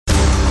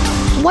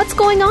What's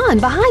going on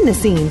behind the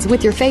scenes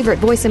with your favorite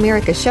Voice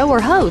America show or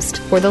host?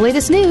 For the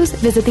latest news,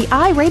 visit the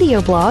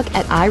iRadio blog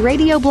at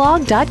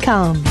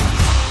iradioblog.com.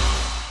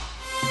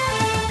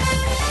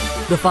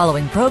 The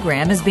following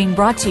program is being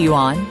brought to you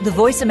on the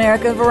Voice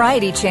America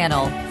Variety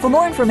Channel. For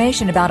more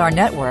information about our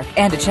network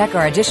and to check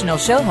our additional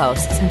show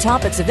hosts and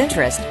topics of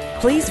interest,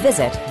 please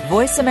visit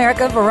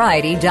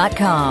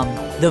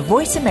voiceamericavariety.com. The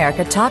Voice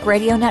America Talk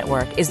Radio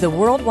Network is the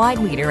worldwide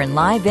leader in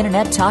live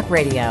Internet talk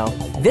radio.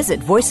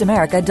 Visit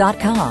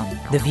voiceamerica.com.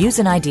 The views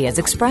and ideas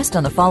expressed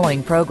on the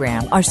following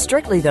program are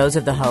strictly those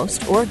of the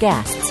host or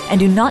guests and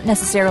do not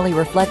necessarily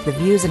reflect the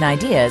views and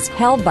ideas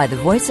held by the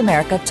Voice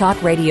America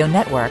Talk Radio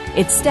Network,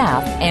 its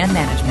staff, and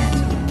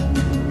management.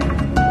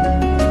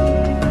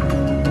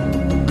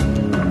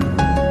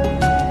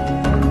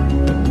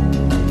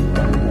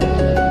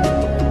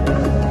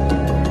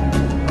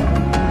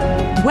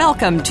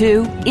 Welcome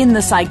to In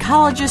the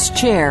Psychologist's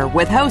Chair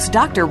with host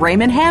Dr.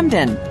 Raymond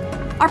Hamden.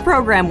 Our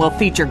program will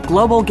feature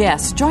global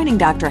guests joining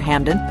Dr.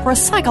 Hamden for a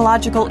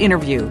psychological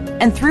interview,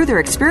 and through their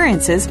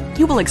experiences,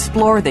 you will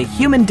explore the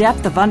human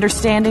depth of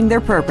understanding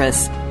their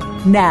purpose.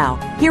 Now,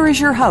 here is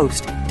your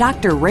host,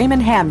 Dr.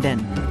 Raymond Hamden.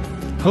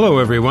 Hello,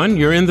 everyone.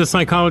 You're in the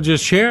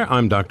Psychologist's Chair.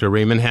 I'm Dr.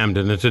 Raymond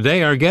Hamden, and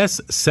today our guest,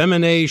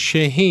 Samineh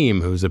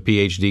Shaheem, who's a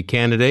PhD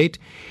candidate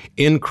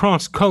in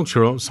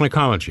cross-cultural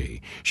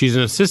psychology. She's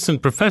an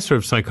assistant professor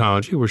of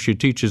psychology where she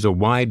teaches a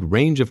wide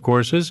range of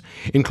courses,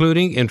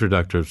 including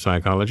introductory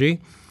psychology,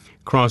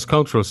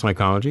 cross-cultural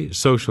psychology,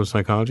 social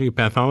psychology,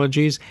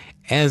 pathologies,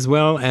 as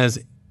well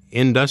as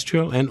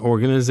industrial and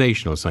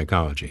organizational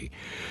psychology.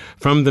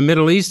 From the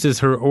Middle East is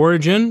her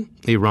origin,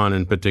 Iran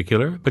in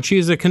particular, but she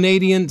is a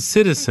Canadian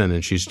citizen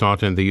and she's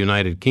taught in the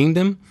United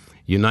Kingdom,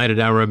 United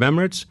Arab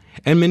Emirates,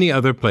 and many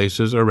other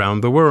places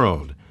around the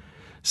world.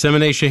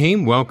 Samineh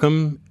Shaheem,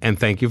 welcome, and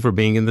thank you for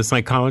being in the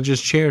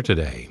Psychologist's Chair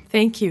today.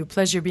 Thank you.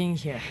 Pleasure being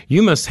here.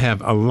 You must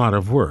have a lot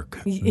of work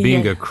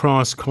being a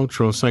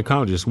cross-cultural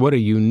psychologist. What a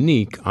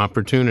unique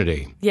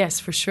opportunity. Yes,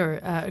 for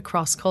sure.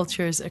 Across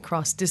cultures,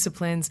 across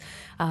disciplines,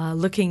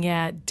 looking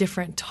at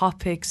different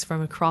topics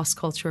from a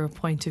cross-cultural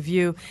point of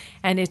view.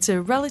 And it's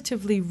a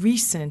relatively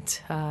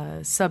recent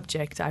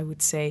subject, I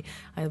would say,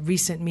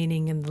 recent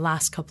meaning in the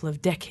last couple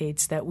of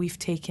decades, that we've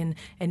taken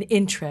an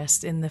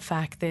interest in the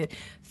fact that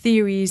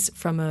theories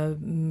from a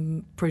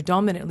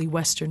predominantly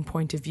Western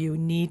point of view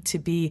need to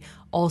be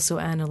also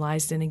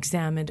analyzed and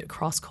examined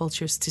across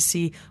cultures to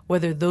see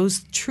whether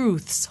those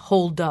truths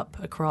hold up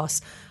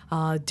across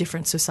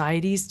different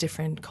societies,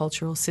 different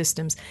cultural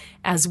systems,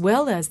 as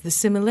well as the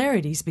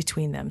similarities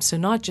between them. So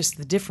not just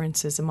the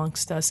differences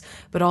amongst us,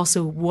 but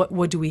also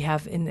what do we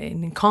have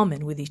in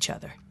common with each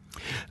other.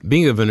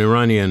 Being of an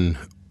Iranian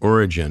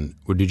origin,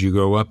 did you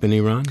grow up in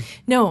Iran?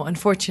 No,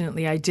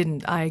 unfortunately, I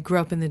didn't. I grew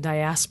up in the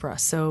diaspora,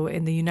 so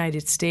in the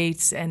United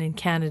States and in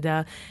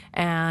Canada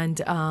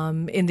and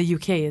in the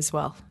UK as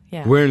well.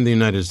 Yeah. Where in the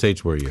United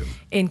States were you?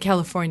 In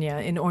California,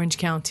 in Orange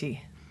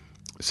County.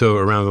 So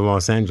around the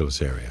Los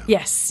Angeles area?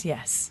 Yes.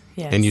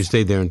 And you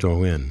stayed there until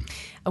when?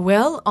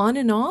 Well, on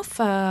and off,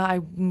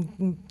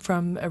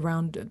 from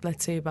around,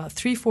 let's say, about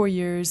 3-4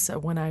 years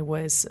when I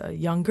was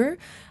younger,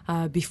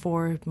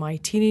 before my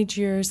teenage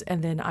years,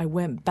 and then I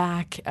went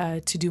back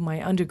to do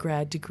my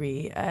undergrad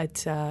degree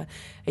at a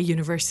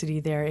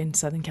university there in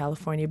Southern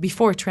California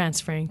before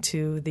transferring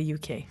to the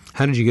UK.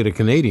 How did you get a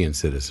Canadian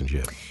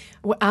citizenship?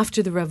 Well,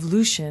 after the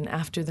revolution,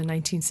 after the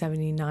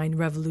 1979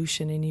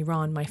 revolution in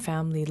Iran, my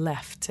family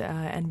left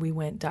and we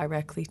went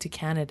directly to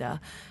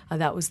Canada.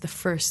 That was the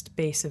first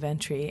base of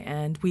entry,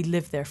 and we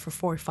lived there for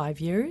 4 or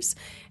 5 years.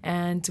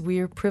 And we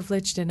are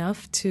privileged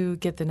enough to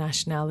get the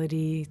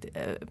nationality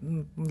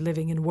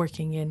living and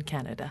working in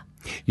Canada.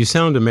 You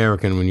sound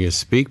American when you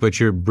speak, but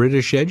you're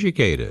British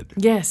educated.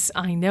 Yes,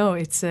 I know.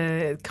 It's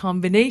a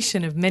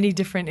combination of many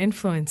different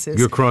influences.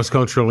 You're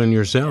cross-cultural in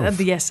yourself.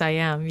 Yes, I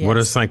am. Yes. What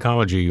a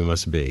psychology you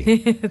must be.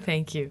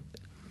 Thank you.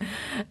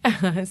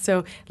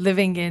 So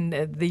living in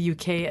the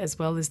UK as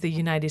well as the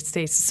United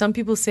States, some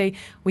people say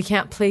we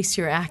can't place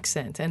your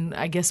accent. And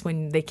I guess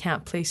when they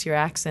can't place your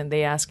accent,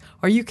 they ask,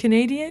 are you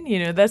Canadian? You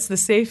know, that's the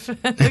safe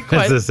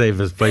That's the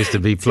safest place to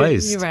be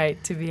placed. You're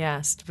right, to be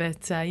asked.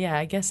 But yeah,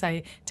 I guess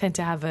I tend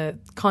to have a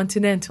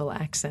continental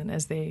accent,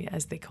 as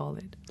they call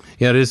it.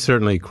 Yeah, it is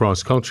certainly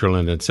cross-cultural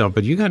in itself.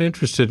 But you got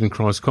interested in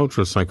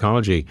cross-cultural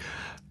psychology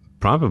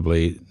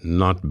probably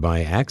not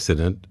by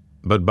accident,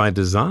 but by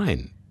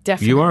design.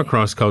 Definitely. You are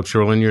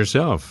cross-cultural in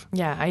yourself.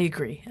 Yeah, I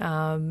agree.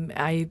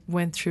 I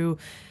went through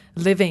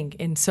living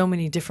in so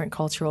many different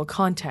cultural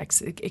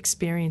contexts,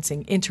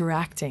 experiencing,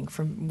 interacting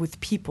with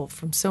people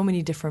from so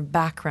many different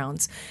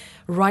backgrounds,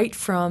 right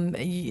from,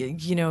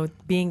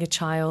 being a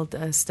child,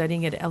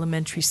 studying at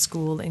elementary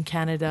school in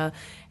Canada,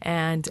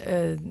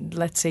 and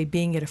let's say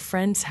being at a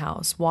friend's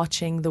house,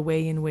 watching the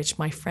way in which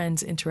my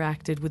friends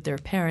interacted with their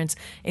parents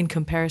in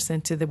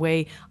comparison to the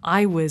way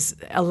I was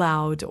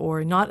allowed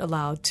or not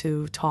allowed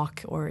to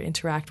talk or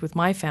interact with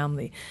my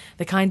family,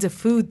 the kinds of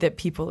food that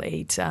people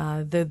ate,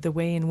 the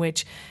way in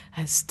which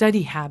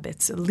study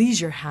habits,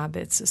 leisure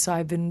habits. So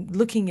I've been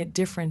looking at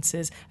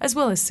differences as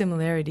well as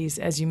similarities,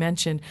 as you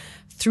mentioned,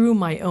 through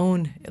my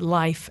own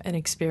life and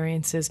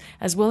experiences,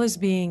 as well as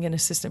being an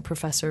assistant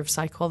professor of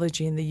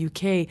psychology in the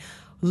UK,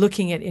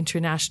 looking at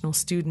international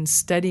students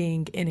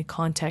studying in a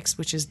context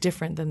which is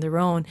different than their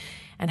own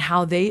and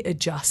how they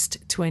adjust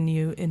to a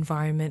new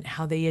environment,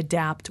 how they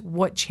adapt,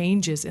 what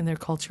changes in their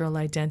cultural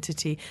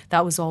identity.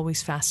 That was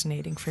always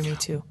fascinating for me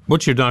too.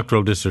 What's your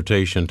doctoral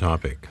dissertation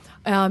topic?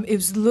 It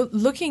was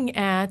looking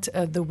at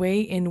the way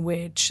in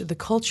which the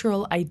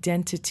cultural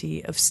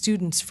identity of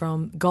students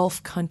from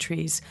Gulf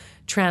countries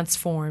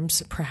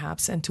transforms,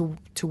 perhaps, and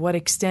to what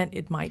extent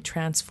it might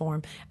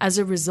transform as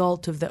a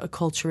result of the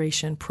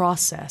acculturation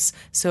process.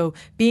 So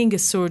being a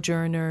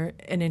sojourner,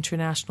 an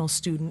international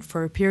student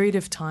for a period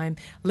of time,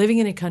 living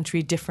in a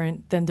country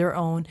different than their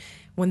own,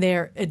 when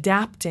they're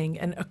adapting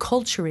and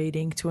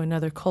acculturating to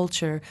another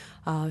culture,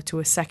 to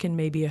a second,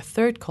 maybe a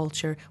third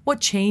culture,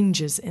 what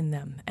changes in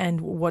them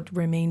and what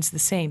remains the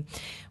same.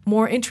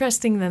 More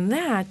interesting than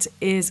that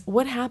is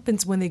what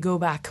happens when they go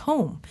back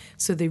home.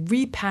 So the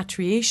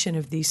repatriation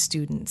of these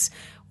students,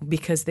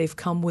 because they've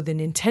come with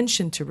an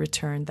intention to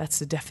return, that's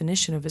the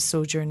definition of a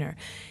sojourner.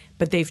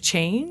 But they've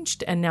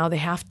changed, and now they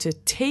have to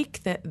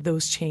take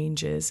those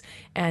changes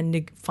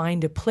and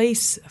find a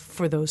place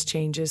for those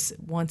changes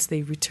once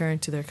they return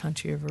to their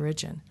country of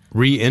origin.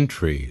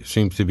 Re-entry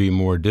seems to be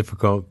more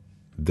difficult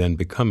than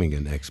becoming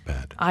an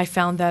expat. I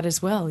found that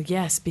as well,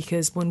 yes,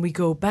 because when we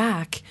go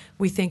back,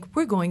 we think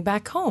we're going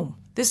back home.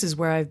 This is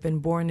where I've been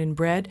born and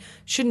bred.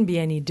 Shouldn't be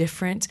any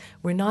different.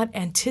 We're not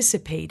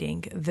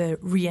anticipating the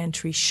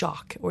re-entry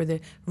shock or the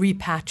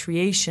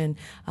repatriation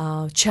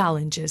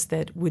challenges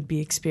that would be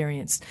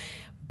experienced.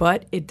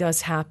 But it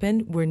does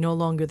happen. We're no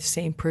longer the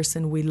same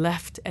person we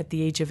left at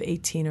the age of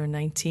 18 or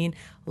 19.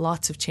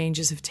 Lots of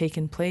changes have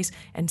taken place.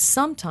 And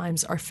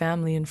sometimes our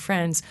family and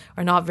friends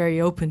are not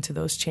very open to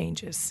those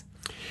changes.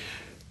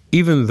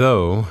 Even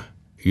though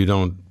you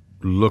don't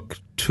look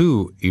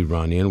too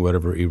Iranian,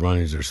 whatever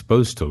Iranians are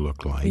supposed to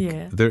look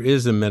like, there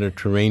is a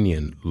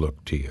Mediterranean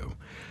look to you.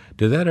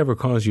 Did that ever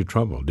cause you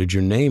trouble? Did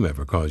your name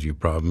ever cause you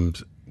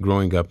problems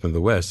growing up in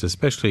the West,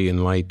 especially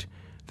in light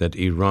that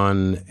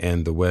Iran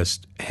and the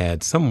West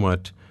had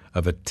somewhat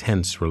of a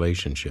tense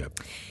relationship?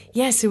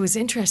 Yes, it was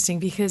interesting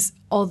because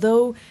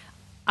although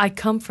I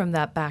come from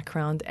that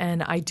background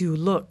and I do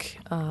look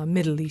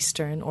Middle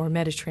Eastern or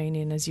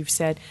Mediterranean, as you've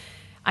said,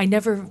 I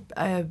never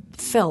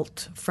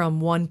felt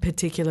from one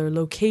particular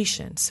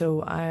location.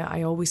 So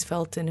I always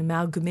felt an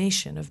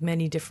amalgamation of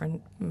many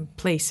different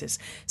places.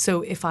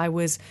 So if I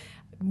was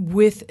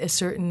with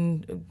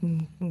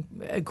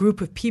a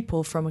group of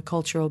people from a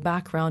cultural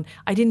background,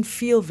 I didn't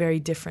feel very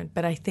different,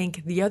 but I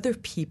think the other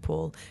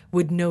people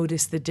would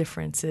notice the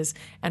differences.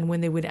 And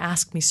when they would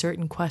ask me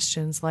certain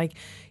questions like,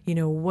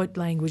 what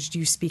language do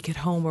you speak at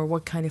home, or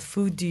what kind of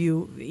food do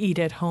you eat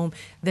at home,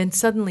 then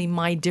suddenly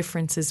my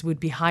differences would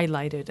be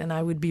highlighted and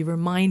I would be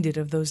reminded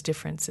of those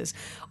differences.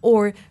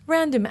 Or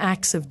random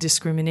acts of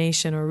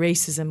discrimination or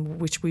racism,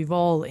 which we've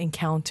all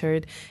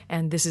encountered,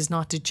 and this is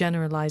not to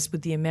generalize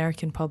with the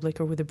American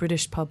public or with the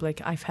British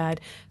public. I've had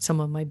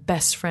some of my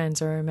best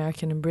friends are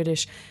American and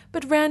British,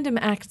 but random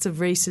acts of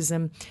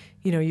racism,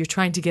 you're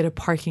trying to get a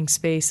parking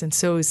space and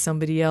so is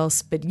somebody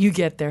else, but you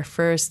get there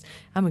first.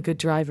 I'm a good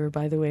driver,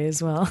 by the way,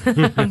 as well.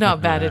 I'm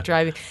not bad at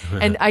driving.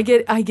 And I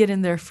get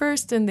in there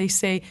first and they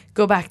say,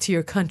 go back to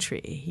your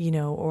country,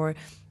 or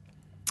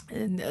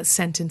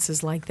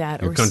sentences like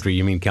that. Your country,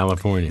 you mean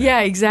California?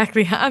 Yeah,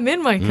 exactly. I'm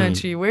in my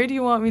country. Where do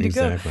you want me to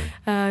go?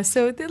 Exactly.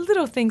 So the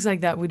little things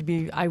like that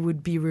I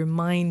would be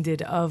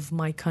reminded of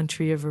my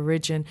country of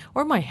origin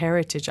or my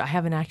heritage. I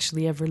haven't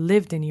actually ever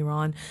lived in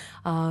Iran.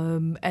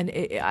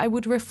 I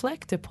would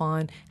reflect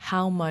upon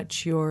how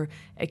much your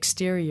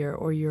exterior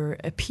or your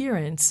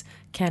appearance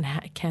can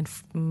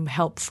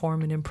help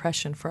form an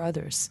impression for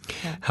others.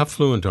 Yeah. How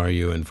fluent are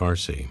you in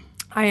Farsi?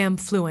 I am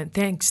fluent,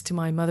 thanks to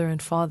my mother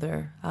and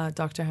father,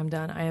 Dr.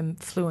 Hamdan. I am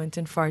fluent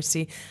in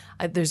Farsi.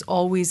 There's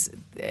always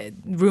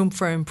room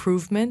for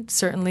improvement,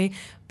 certainly,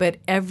 but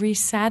every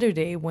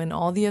Saturday when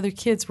all the other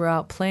kids were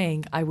out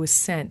playing, I was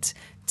sent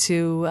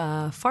to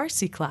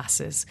Farsi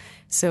classes.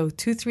 So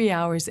 2-3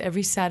 hours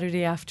every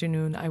Saturday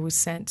afternoon, I was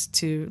sent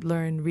to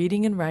learn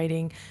reading and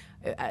writing.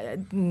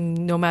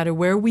 No matter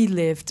where we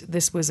lived,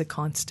 this was a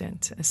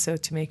constant. So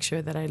to make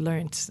sure that I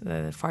learned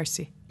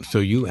Farsi. So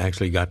you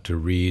actually got to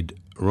read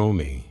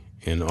Rumi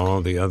and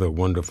all the other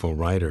wonderful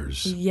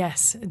writers.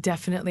 Yes,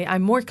 definitely.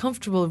 I'm more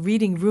comfortable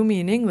reading Rumi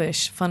in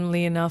English,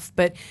 funnily enough,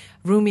 but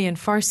Rumi in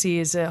Farsi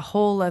is a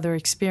whole other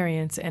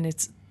experience, and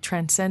it's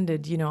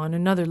transcended, on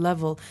another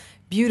level.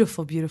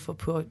 Beautiful, beautiful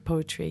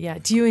poetry. Yeah.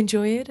 Do you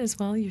enjoy it as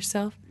well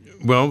yourself?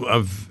 Well,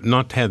 I've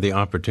not had the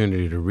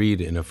opportunity to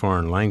read in a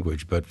foreign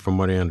language, but from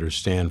what I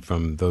understand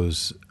from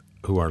those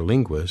who are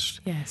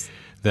linguists, yes,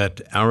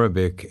 that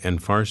Arabic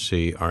and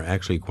Farsi are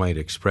actually quite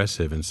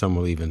expressive, and some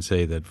will even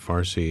say that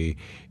Farsi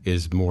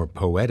is more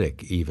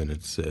poetic even.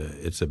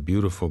 It's a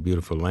beautiful,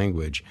 beautiful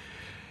language.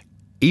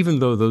 Even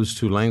though those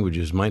two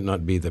languages might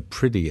not be the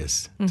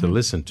prettiest to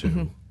listen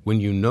to, when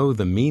you know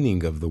the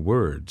meaning of the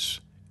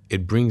words,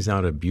 it brings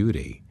out a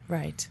beauty.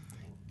 Right.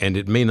 And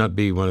it may not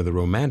be one of the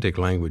romantic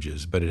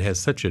languages, but it has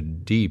such a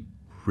deep,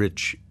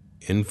 rich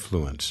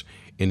influence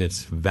in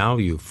its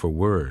value for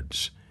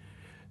words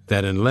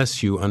that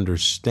unless you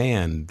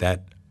understand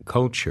that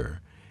culture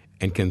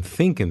and can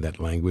think in that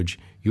language,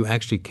 you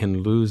actually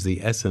can lose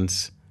the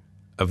essence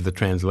of the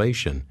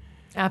translation.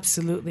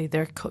 Absolutely.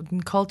 Their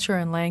culture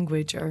and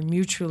language are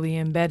mutually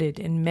embedded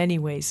in many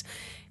ways.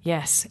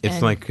 Yes.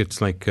 It's like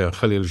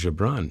Khalil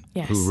Gibran,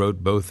 yes, who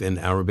wrote both in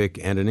Arabic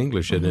and in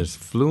English. And as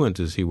fluent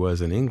as he was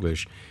in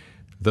English,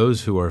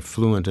 those who are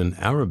fluent in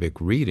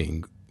Arabic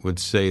reading would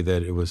say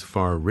that it was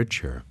far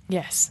richer.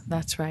 Yes,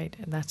 that's right.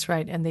 That's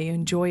right. And they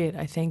enjoy it,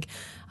 I think,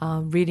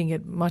 reading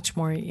it much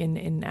more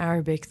in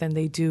Arabic than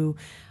they do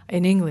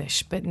in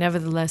English. But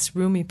nevertheless,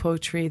 Rumi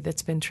poetry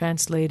that's been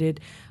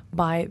translated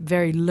by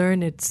very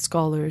learned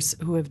scholars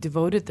who have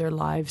devoted their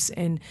lives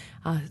in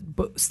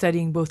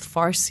studying both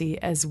Farsi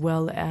as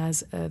well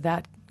as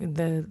the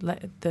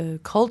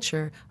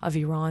culture of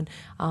Iran,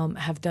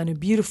 have done a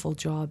beautiful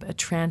job at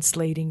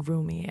translating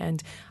Rumi.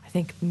 And I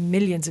think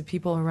millions of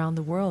people around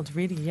the world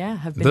really,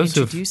 have been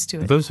introduced to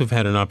it. Those who've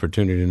had an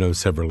opportunity to know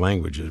several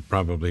languages are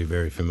probably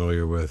very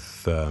familiar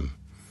with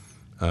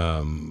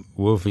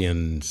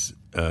Wolfian's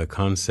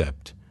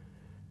concept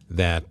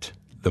that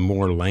the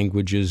more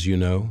languages you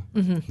know,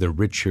 the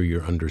richer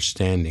your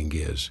understanding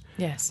is.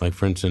 Yes. Like,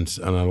 for instance,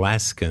 an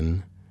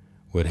Alaskan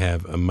would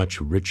have a much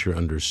richer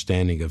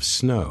understanding of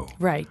snow.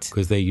 Right.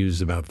 Because they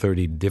use about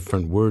 30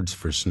 different words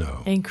for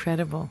snow.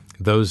 Incredible.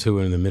 Those who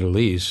are in the Middle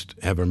East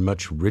have a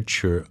much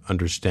richer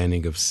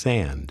understanding of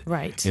sand.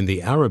 Right. In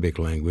the Arabic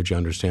language, I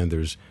understand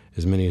there's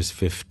as many as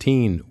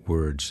 15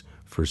 words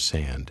for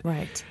sand.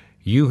 Right.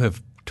 You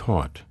have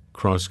taught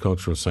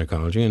cross-cultural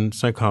psychology and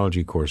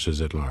psychology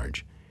courses at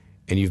large.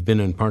 And you've been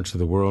in parts of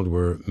the world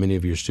where many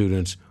of your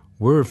students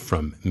were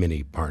from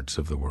many parts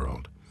of the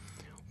world.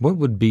 What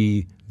would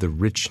be the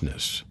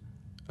richness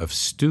of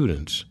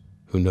students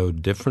who know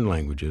different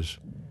languages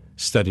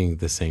studying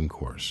the same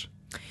course?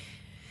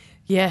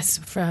 Yes,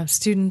 from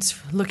students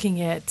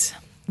looking at,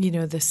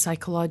 the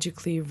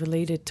psychologically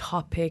related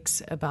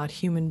topics about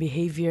human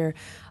behavior,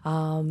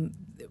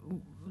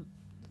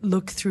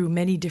 look through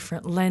many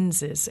different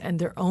lenses and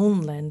their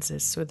own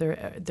lenses, so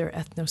their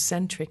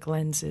ethnocentric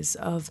lenses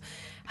of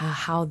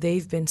how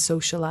they've been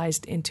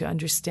socialized into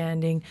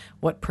understanding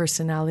what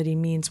personality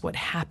means, what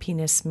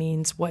happiness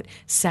means, what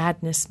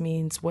sadness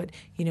means, what,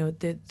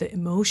 the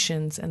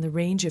emotions and the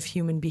range of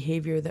human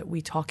behavior that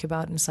we talk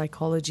about in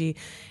psychology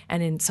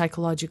and in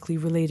psychologically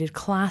related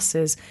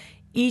classes.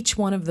 Each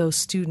one of those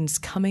students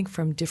coming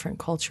from different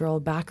cultural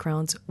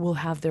backgrounds will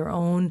have their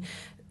own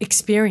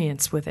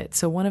experience with it.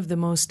 So one of the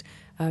most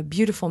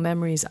beautiful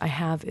memories I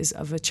have is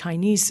of a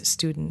Chinese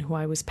student who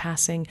I was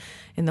passing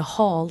in the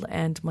hall,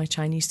 and my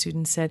Chinese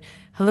student said,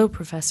 "Hello,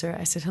 Professor."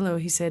 I said, "Hello."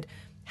 He said,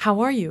 "How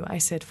are you?" I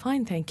said,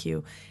 "Fine, thank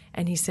you."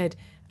 And he said,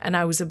 and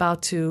I was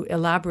about to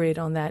elaborate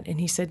on that,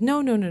 and he said,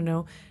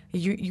 No.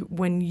 You,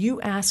 when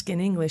you ask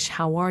in English,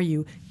 "How are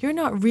you?" you're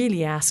not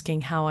really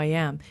asking how I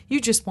am.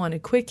 You just want a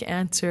quick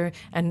answer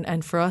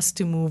and for us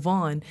to move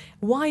on.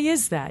 Why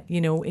is that?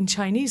 In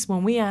Chinese,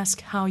 when we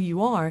ask how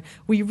you are,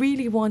 we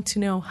really want to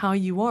know how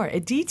you are, a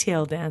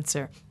detailed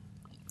answer.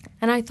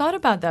 And I thought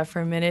about that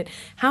for a minute.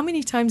 How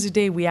many times a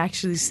day we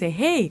actually say,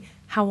 "Hey,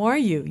 how are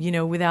you?"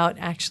 without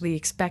actually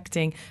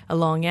expecting a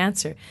long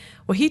answer.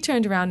 Well, he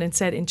turned around and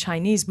said in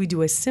Chinese, we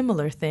do a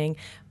similar thing,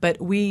 but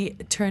we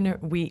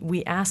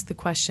ask the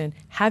question,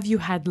 "Have you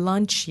had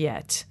lunch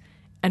yet?"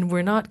 And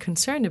we're not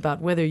concerned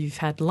about whether you've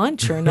had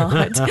lunch or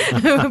not,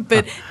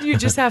 but you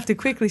just have to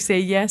quickly say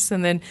yes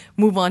and then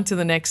move on to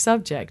the next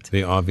subject.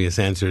 The obvious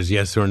answer is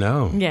yes or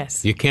no.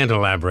 Yes. You can't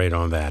elaborate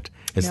on that.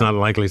 It's not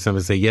likely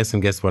someone to say, "Yes,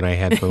 and guess what I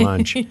had for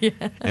lunch?" Yeah.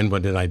 And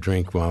what did I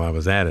drink while I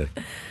was at it?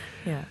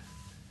 Yeah.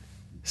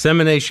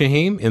 Samineh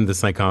Shaheem in the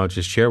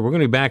Psychologist Chair. We're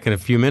going to be back in a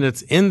few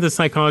minutes in the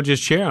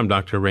Psychologist Chair. I'm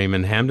Dr.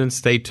 Raymond Hamden.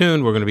 Stay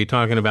tuned. We're going to be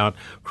talking about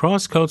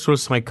cross-cultural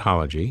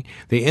psychology,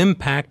 the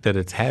impact that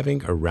it's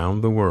having around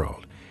the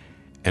world.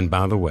 And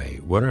by the way,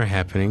 what are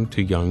happening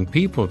to young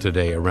people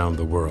today around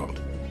the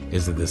world?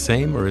 Is it the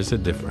same or is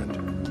it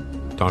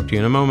different? Talk to you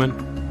in a moment.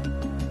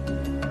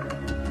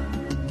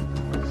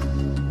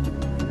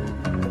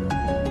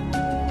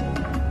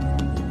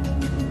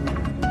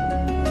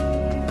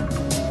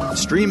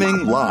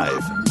 Streaming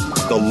live,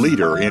 the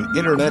leader in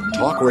Internet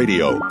talk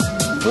radio,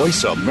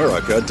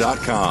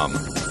 voiceamerica.com.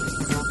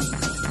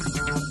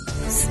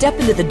 Step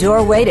into the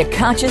doorway to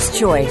conscious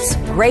choice,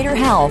 greater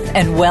health,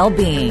 and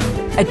well-being.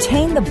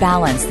 Attain the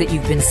balance that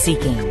you've been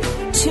seeking.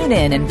 Tune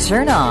in and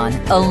turn on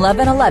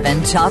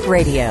 1111 Talk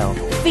Radio.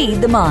 Feed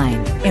the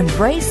mind.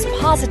 Embrace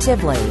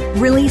positively.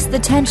 Release the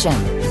tension.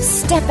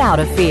 Step out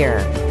of fear.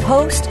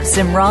 Host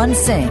Simran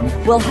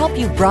Singh will help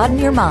you broaden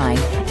your mind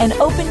and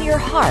open your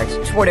heart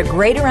toward a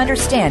greater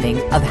understanding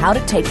of how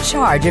to take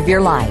charge of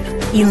your life.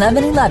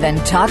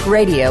 1111 Talk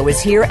Radio is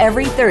here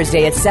every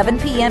Thursday at 7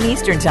 p.m.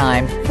 Eastern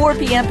Time, 4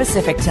 p.m.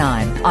 Pacific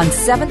Time on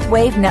 7th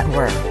Wave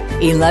Network.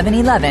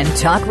 1111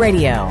 Talk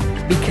Radio,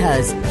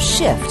 because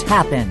shift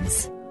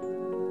happens.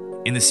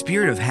 In the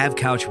spirit of Have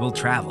Couch Will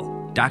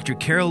Travel, Dr.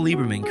 Carol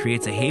Lieberman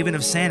creates a haven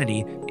of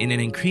sanity in an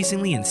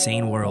increasingly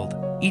insane world.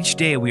 Each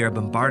day we are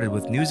bombarded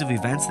with news of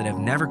events that have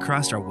never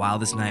crossed our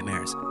wildest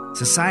nightmares.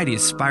 Society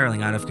is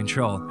spiraling out of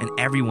control, and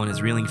everyone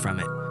is reeling from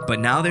it.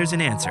 But now there's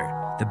an answer.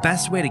 The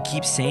best way to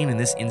keep sane in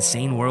this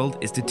insane world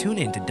is to tune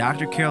in to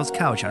Dr. Carol's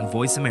Couch on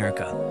Voice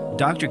America.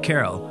 Dr.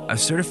 Carol, a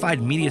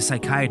certified media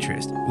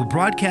psychiatrist, will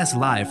broadcast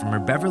live from her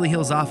Beverly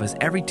Hills office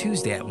every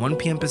Tuesday at 1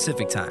 p.m.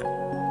 Pacific Time.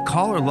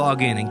 Call or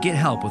log in and get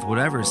help with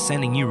whatever is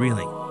sending you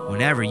reeling,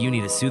 whenever you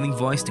need a soothing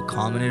voice to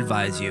calm and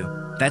advise you.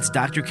 That's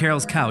Dr.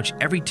 Carol's Couch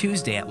every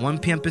Tuesday at 1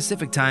 p.m.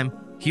 Pacific Time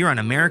here on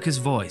America's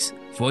Voice,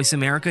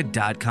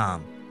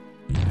 voiceamerica.com.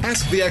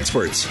 Ask the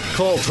experts.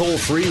 Call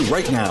toll-free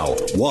right now,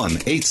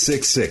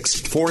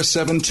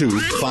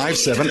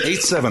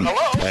 1-866-472-5787.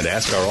 And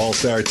ask our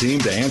All-Star team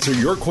to answer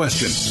your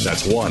question.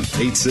 That's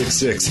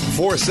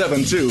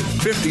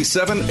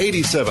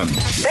 1-866-472-5787.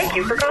 Thank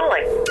you for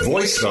calling.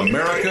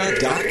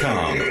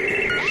 voiceamerica.com.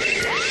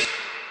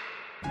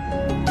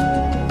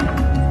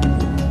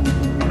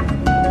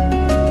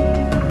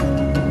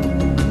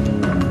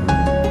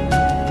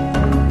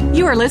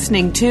 You are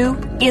listening to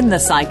In the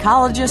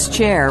Psychologist's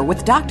Chair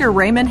with Dr.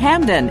 Raymond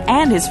Hamden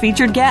and his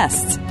featured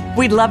guests.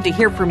 We'd love to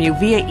hear from you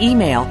via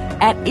email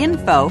at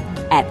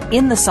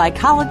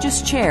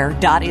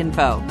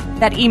info@inthepsychologistchair.info.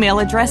 That email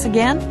address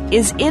again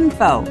is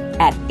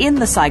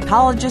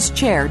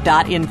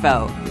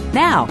info@inthepsychologistchair.info.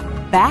 Now,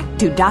 back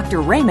to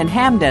Dr. Raymond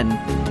Hamden.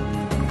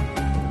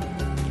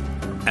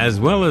 As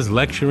well as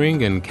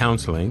lecturing and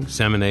counseling,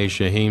 Samineh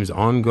Shaheem's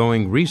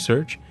ongoing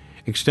research,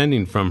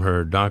 extending from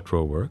her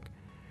doctoral work,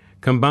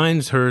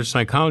 combines her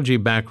psychology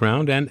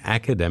background and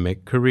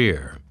academic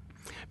career.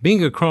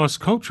 Being a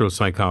cross-cultural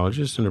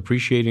psychologist and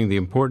appreciating the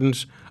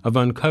importance of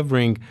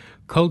uncovering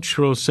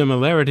cultural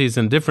similarities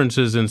and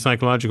differences in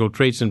psychological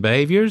traits and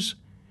behaviors,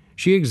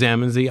 she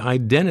examines the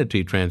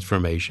identity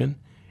transformation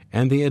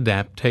and the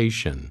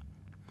adaptation.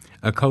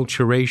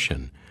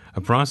 Acculturation,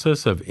 a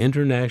process of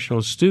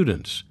international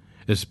students,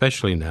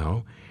 especially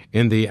now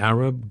in the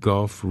Arab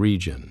Gulf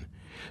region.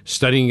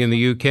 Studying in the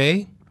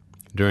UK,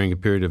 during a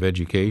period of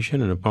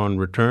education, and upon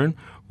return,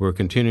 we're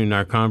continuing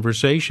our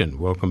conversation.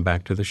 Welcome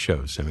back to the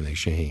show, Samineh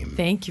Shaheem.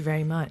 Thank you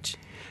very much.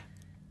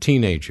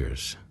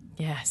 Teenagers.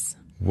 Yes.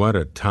 What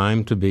a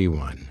time to be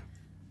one.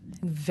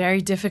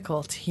 Very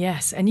difficult,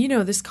 yes. And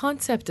this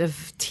concept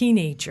of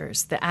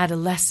teenagers, the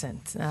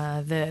adolescent,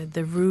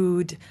 the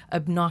rude,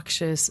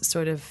 obnoxious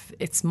sort of,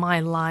 it's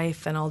my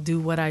life and I'll do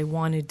what I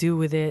want to do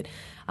with it,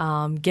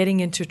 getting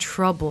into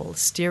trouble,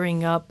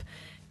 steering up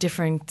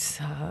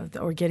different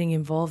or getting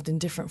involved in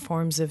different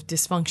forms of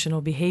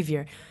dysfunctional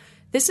behavior.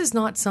 This is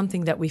not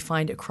something that we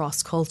find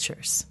across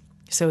cultures.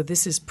 So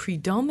this is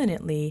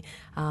predominantly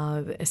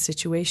a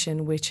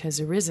situation which has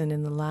arisen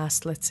in the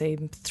last, let's say,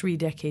 3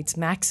 decades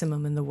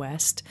maximum in the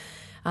West.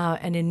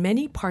 And in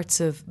many parts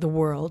of the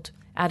world,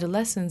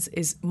 adolescence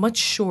is much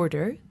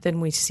shorter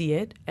than we see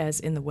it as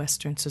in the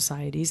Western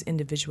societies,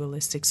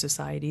 individualistic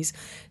societies.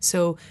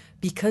 So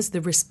because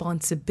the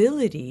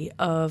responsibility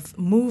of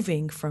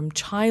moving from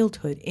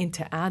childhood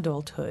into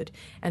adulthood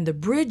and the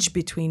bridge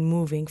between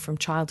moving from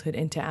childhood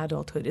into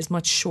adulthood is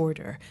much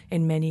shorter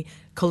in many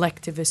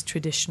collectivist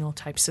traditional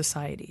type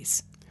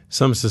societies.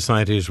 Some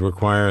societies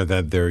require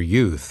that their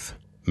youth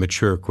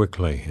mature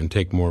quickly and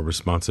take more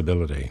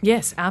responsibility.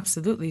 Yes,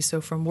 absolutely.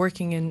 So from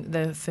working in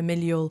the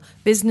familial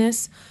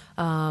business,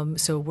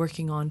 so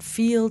working on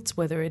fields,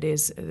 whether it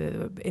is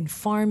in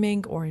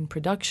farming or in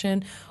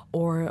production,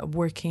 or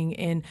working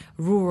in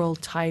rural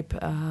type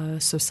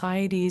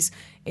societies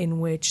in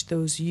which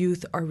those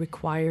youth are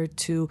required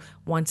to,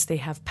 once they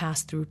have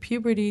passed through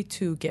puberty,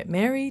 to get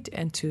married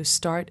and to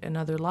start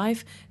another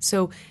life.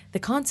 So the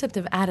concept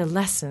of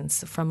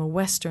adolescence from a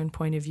Western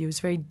point of view is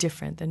very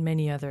different than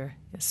many other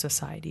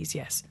societies,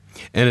 yes.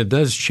 And it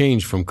does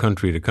change from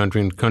country to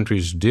country, and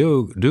countries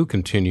do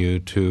continue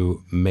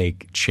to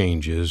make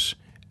changes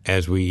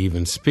as we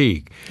even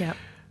speak. Yep.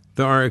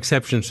 There are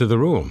exceptions to the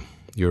rule.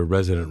 You're a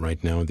resident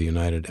right now in the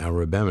United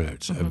Arab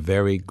Emirates, a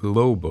very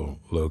global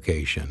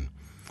location.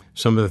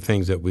 Some of the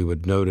things that we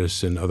would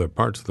notice in other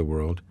parts of the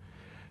world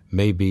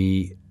may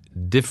be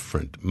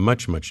different,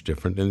 much, much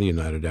different in the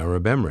United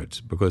Arab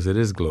Emirates because it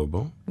is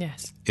global.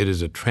 Yes. It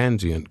is a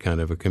transient kind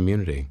of a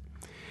community.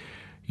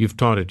 You've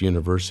taught at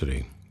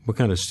university. What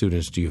kind of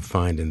students do you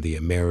find in the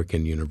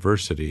American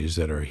universities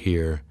that are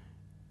here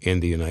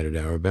in the United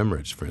Arab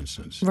Emirates, for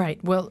instance? Right.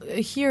 Well,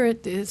 here,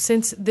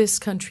 since this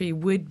country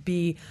would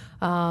be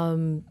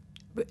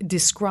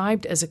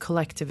described as a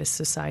collectivist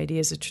society,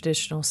 as a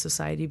traditional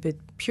society, but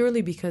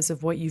purely because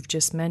of what you've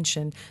just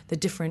mentioned, the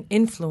different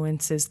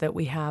influences that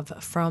we have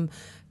from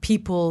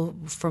people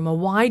from a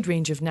wide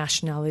range of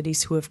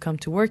nationalities who have come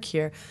to work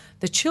here.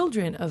 The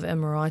children of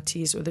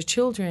Emiratis or the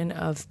children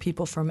of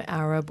people from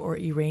Arab or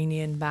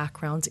Iranian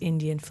backgrounds,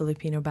 Indian,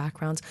 Filipino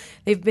backgrounds,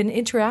 they've been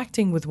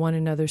interacting with one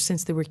another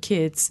since they were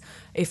kids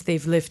if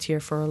they've lived here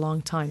for a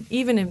long time.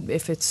 Even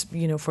if it's,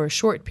 for a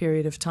short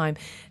period of time,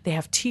 they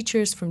have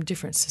teachers from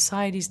different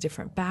societies,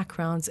 different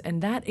backgrounds,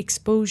 and that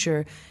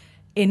exposure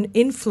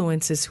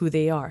influences who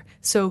they are.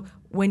 So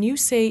when you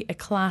say a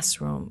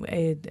classroom,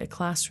 a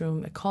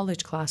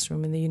college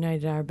classroom in the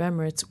United Arab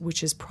Emirates,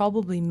 which is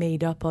probably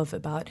made up of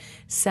about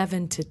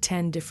 7 to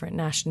 10 different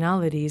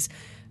nationalities,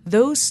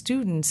 those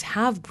students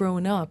have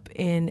grown up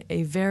in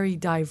a very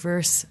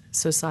diverse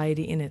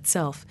society in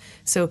itself.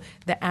 So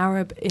the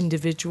Arab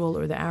individual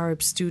or the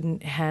Arab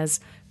student has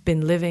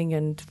been living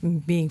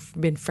and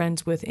been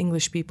friends with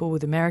English people,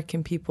 with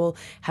American people,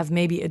 have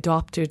maybe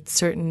adopted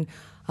certain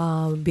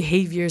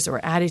behaviors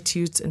or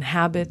attitudes and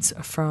habits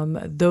from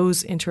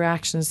those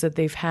interactions that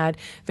they've had,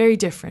 very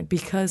different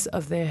because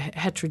of the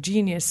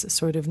heterogeneous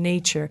sort of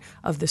nature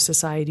of the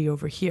society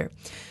over here.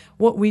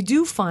 What we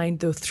do find,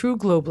 though, through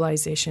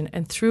globalization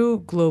and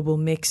through global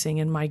mixing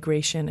and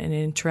migration and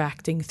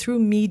interacting through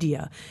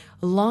media,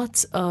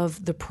 lots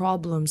of the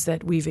problems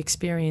that we've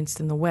experienced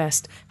in the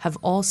West have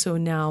also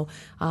now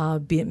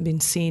been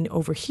seen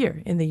over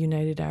here in the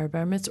United Arab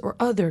Emirates or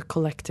other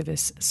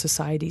collectivist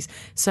societies,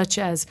 such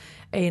as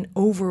an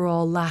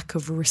overall lack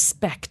of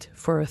respect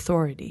for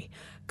authority,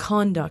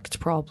 conduct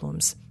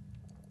problems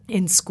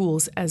in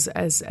schools as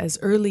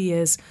early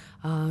as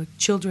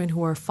children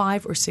who are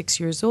 5 or 6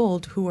 years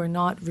old who are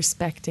not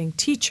respecting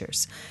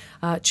teachers.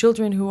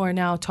 Children who are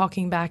now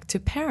talking back to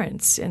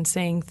parents and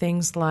saying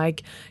things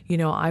like,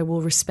 I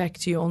will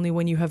respect you only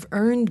when you have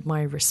earned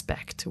my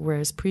respect,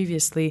 whereas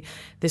previously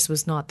this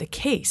was not the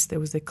case.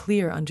 There was a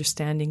clear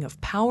understanding of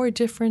power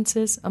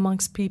differences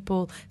amongst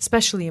people,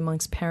 especially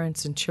amongst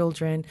parents and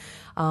children,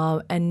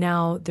 and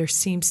now there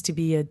seems to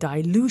be a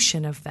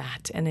dilution of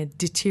that and a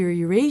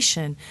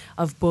deterioration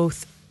of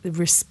both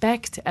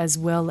respect as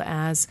well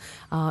as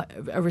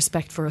a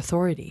respect for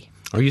authority.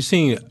 Are you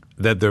seeing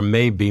that there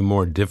may be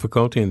more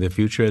difficulty in the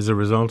future as a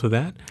result of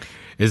that?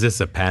 Is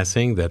this a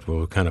passing that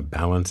will kind of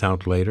balance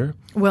out later?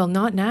 Well,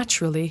 not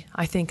naturally,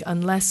 I think,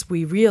 unless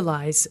we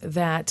realize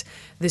that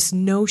this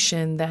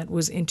notion that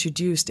was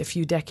introduced a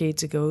few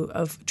decades ago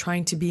of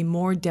trying to be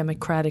more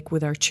democratic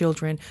with our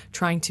children,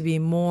 trying to be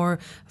more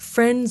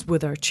friends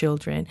with our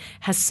children,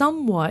 has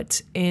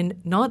somewhat, in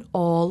not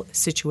all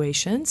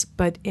situations,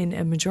 but in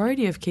a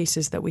majority of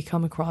cases that we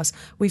come across,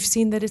 we've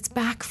seen that it's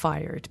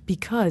backfired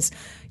because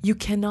you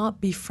cannot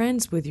be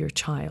friends with your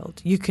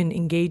child. You can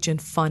engage in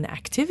fun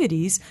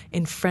activities,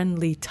 in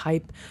friendly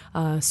type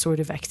sort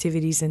of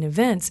activities and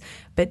events,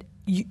 but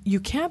you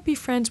can't be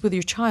friends with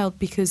your child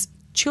because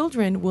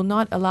children will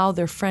not allow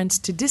their friends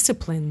to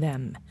discipline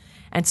them.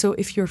 And so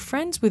if you're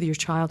friends with your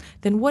child,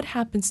 then what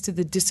happens to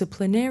the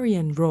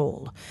disciplinarian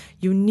role?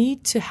 You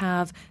need to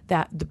have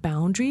the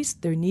boundaries.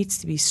 There needs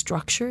to be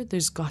structure.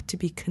 There's got to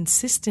be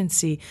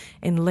consistency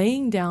in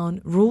laying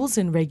down rules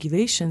and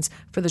regulations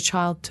for the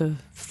children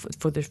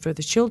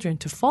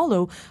to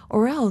follow,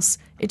 or else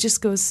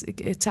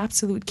it's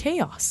absolute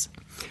chaos.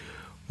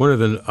 One of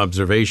the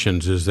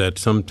observations is that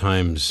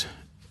sometimes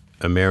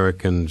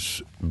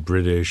Americans,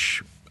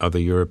 British, other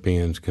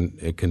Europeans,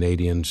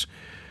 Canadians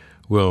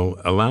will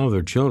allow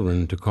their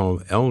children to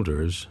call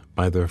elders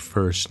by their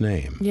first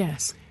name.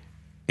 Yes.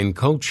 In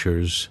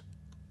cultures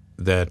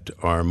that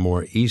are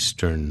more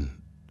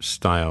Eastern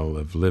style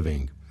of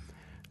living,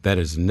 that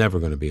is never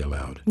going to be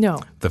allowed. No.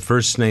 The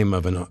first name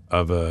of an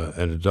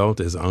adult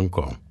is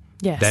uncle.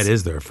 Yes. That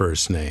is their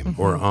first name,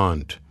 or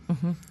aunt,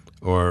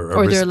 or a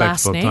or respectful their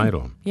last name.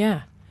 title.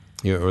 Yeah.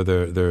 Or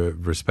their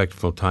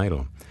respectful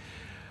title.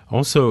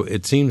 Also,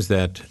 it seems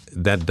that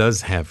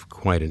does have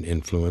quite an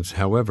influence.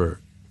 However,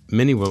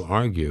 many will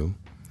argue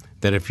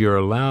that if you're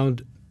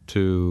allowed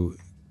to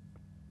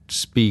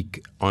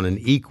speak on an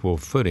equal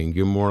footing,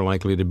 you're more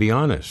likely to be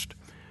honest.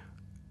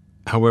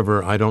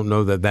 However, I don't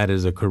know that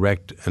is a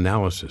correct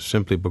analysis,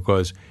 simply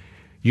because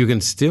you can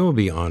still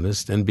be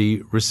honest and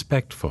be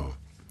respectful.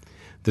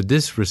 The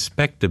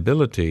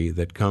disrespectability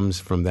that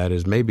comes from that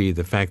is maybe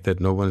the fact that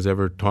no one's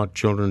ever taught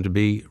children to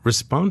be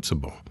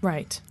responsible.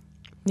 Right.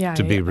 Yeah.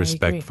 To be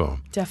respectful. I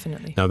agree.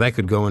 Definitely. Now, that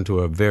could go into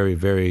a very,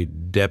 very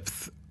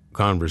depth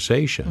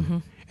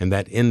conversation, and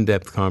that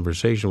in-depth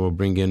conversation will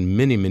bring in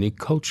many, many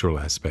cultural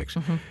aspects.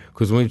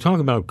 Because when we talk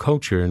about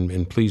culture,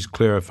 and please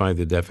clarify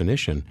the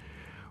definition,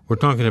 we're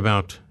talking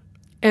about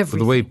everything.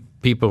 The way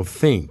people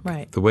think,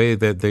 right. The way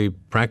that they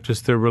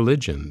practice their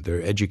religion,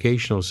 their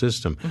educational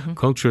system.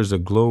 Culture is a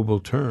global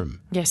term.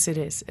 Yes, it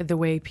is. The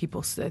way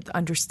people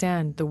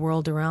understand the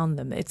world around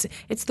them.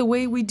 It's the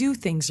way we do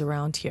things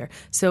around here.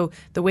 So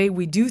the way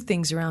we do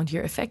things around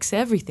here affects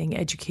everything: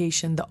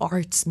 education, the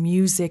arts,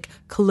 music,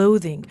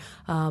 clothing,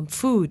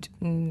 food,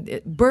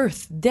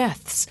 birth,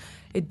 deaths.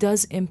 it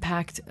does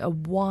impact a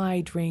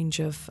wide range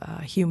of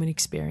human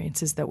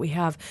experiences that we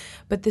have.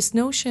 But this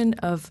notion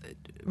of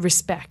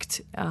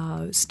respect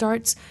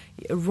starts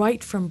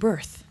right from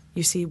birth.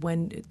 You see,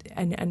 when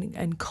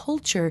and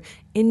culture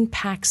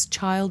impacts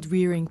child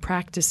rearing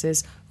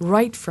practices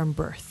right from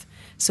birth.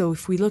 So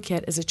if we look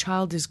at as a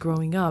child is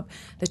growing up,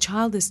 the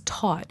child is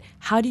taught,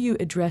 how do you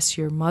address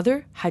your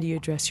mother? How do you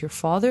address your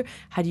father?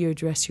 How do you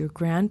address your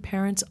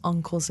grandparents,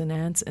 uncles and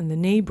aunts, and the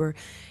neighbor?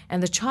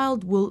 And the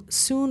child will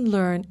soon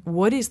learn,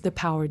 what is the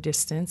power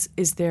distance?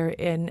 Is there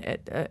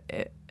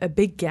a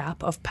big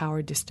gap of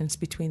power distance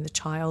between the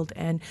child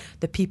and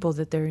the people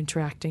that they're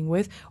interacting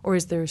with? Or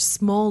is there a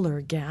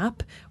smaller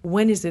gap?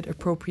 When is it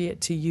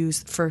appropriate to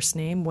use first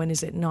name? When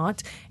is it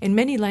not? In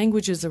many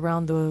languages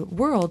around the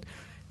world,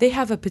 they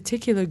have a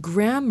particular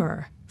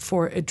grammar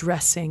for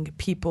addressing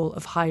people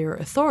of higher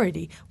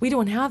authority. We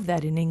don't have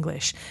that in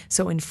English.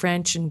 So in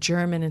French and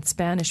German and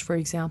Spanish, for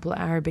example,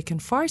 Arabic and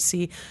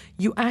Farsi,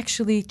 you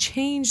actually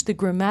change the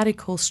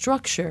grammatical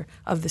structure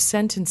of the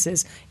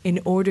sentences in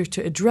order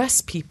to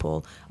address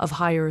people of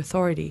higher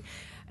authority.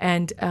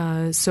 And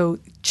so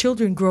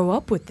children grow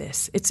up with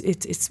this.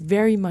 It's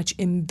very much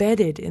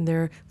embedded in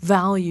their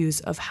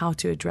values of how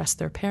to address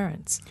their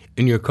parents.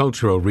 In your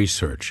cultural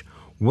research,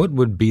 what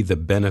would be the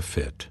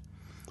benefit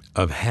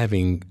of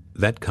having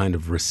that kind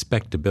of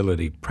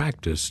respectability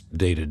practiced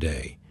day to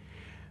day?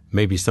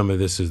 Maybe some of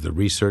this is the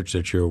research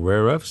that you're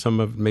aware of, some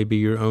of maybe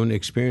your own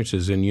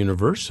experiences in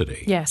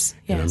university. Yes.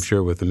 And I'm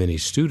sure with the many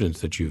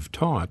students that you've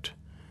taught,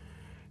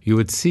 you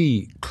would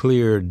see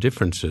clear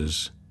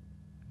differences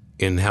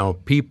in how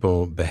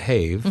people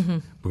behave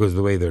because of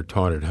the way they're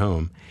taught at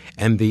home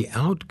and the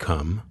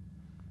outcome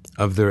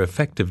of their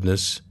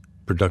effectiveness,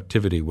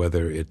 productivity,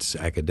 whether it's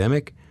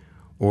academic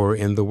or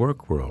in the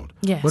work world.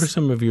 Yes. What are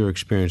some of your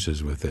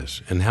experiences with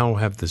this, and how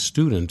have the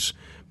students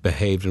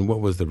behaved, and what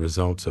was the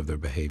results of their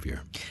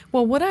behavior?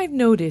 Well, what I've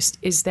noticed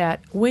is that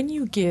when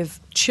you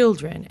give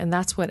children, and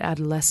that's what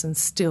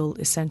adolescents still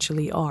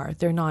essentially are,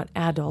 they're not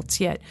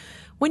adults yet,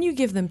 when you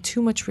give them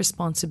too much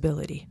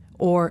responsibility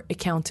or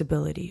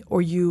accountability,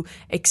 or you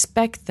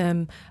expect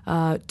them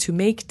to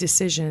make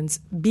decisions,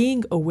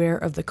 being aware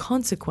of the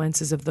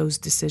consequences of those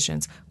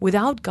decisions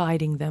without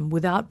guiding them,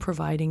 without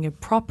providing a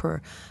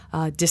proper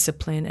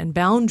discipline and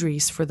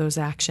boundaries for those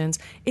actions,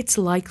 it's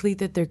likely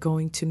that they're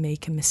going to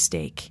make a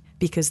mistake,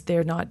 because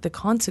they're not, the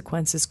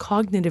consequences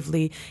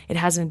cognitively, it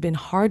hasn't been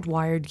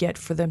hardwired yet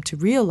for them to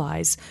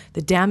realize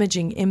the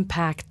damaging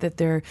impact that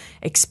their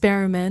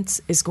experiments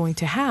is going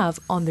to have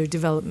on their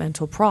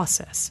developmental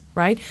process,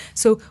 right?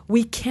 So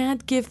we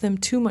can't give them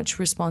too much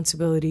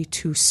responsibility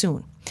too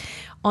soon.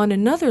 On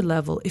another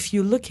level, if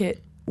you look at,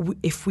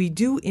 if we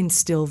do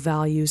instill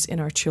values in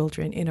our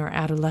children, in our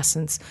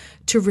adolescents,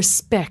 to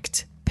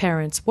respect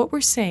parents, what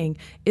we're saying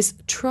is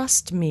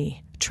trust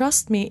me.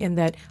 Trust me in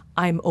that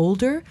I'm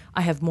older,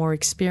 I have more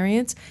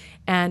experience,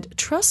 and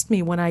trust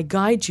me when I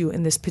guide you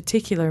in this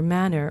particular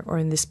manner or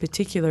in this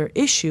particular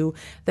issue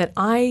that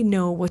I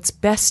know what's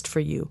best for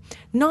you.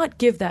 Not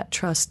give that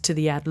trust to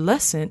the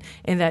adolescent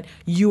in that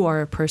you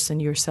are a person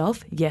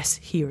yourself, yes,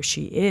 he or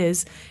she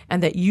is,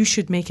 and that you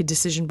should make a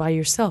decision by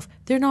yourself.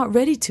 They're not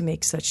ready to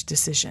make such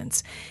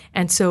decisions.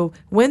 And so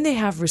when they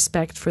have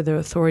respect for their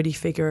authority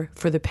figure,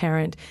 for the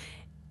parent,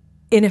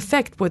 in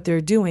effect what they're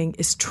doing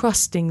is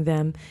trusting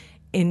them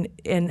in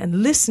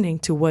listening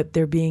to what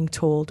they're being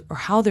told or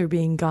how they're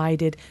being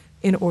guided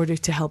in order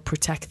to help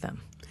protect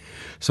them.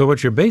 So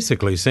what you're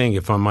basically saying,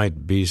 if I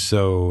might be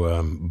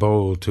so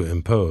bold to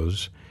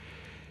impose,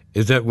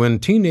 is that when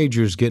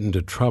teenagers get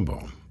into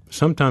trouble,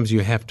 sometimes you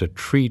have to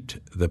treat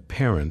the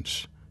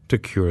parents to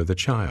cure the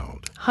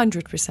child.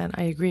 100%,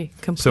 I agree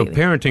completely.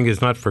 So parenting is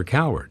not for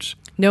cowards.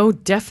 No,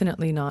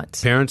 definitely not.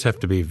 Parents have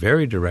to be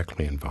very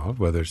directly involved,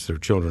 whether it's their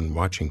children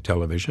watching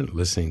television,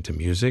 listening to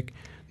music.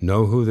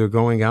 Know who they're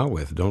going out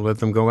with. Don't let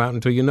them go out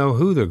until you know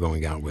who they're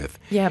going out with.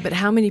 Yeah, but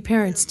how many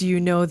parents do you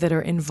know that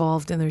are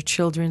involved in their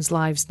children's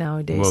lives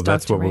nowadays? Well,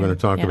 that's Dr. what we're going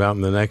to talk about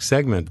in the next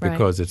segment, Right.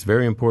 because it's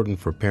very important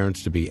for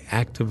parents to be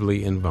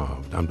actively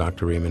involved. I'm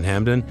Dr. Raymond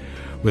Hamden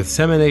with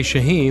Samineh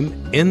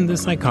Shaheem in the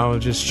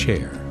Psychologist's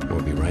Chair.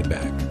 We'll be right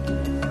back.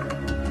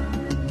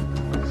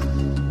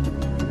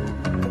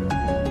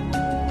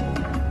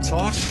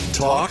 Talk,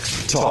 talk,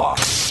 talk.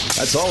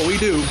 That's all we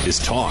do is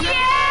talk.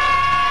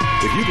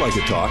 If you'd like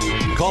to talk,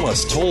 call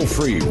us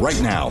toll-free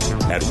right now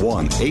at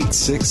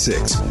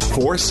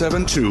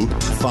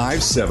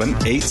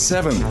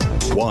 1-866-472-5787.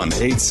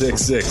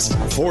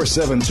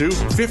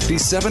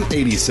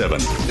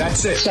 1-866-472-5787.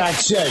 That's it.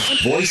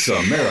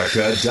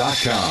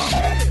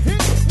 VoiceAmerica.com.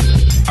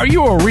 Are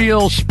you a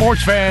real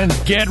sports fan?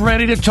 Get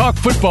ready to talk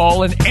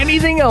football and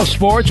anything else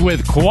sports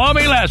with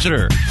Kwame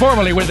Lassiter,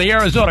 formerly with the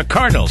Arizona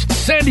Cardinals,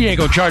 San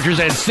Diego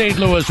Chargers, and St.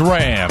 Louis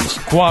Rams.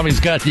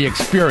 Kwame's got the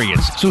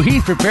experience, so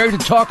he's prepared to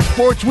talk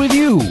sports with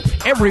you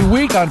every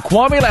week on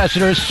Kwame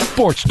Lassiter's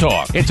Sports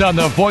Talk. It's on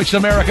the Voice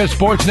America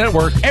Sports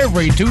Network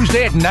every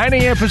Tuesday at 9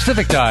 a.m.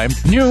 Pacific Time,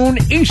 noon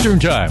Eastern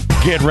Time.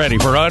 Get ready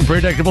for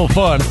unpredictable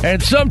fun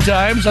and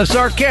sometimes a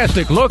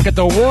sarcastic look at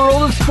the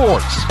world of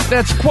sports.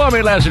 That's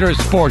Kwame Lassiter's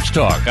Sports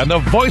Talk on the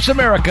Voice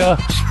America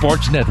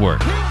Sports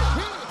Network.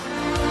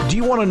 Do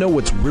you want to know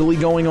what's really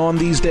going on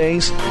these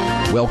days?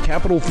 Well,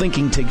 Capital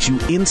Thinking takes you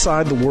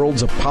inside the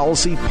worlds of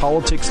policy,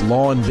 politics,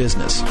 law, and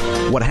business.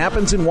 What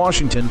happens in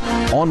Washington,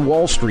 on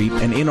Wall Street,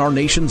 and in our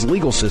nation's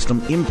legal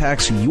system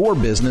impacts your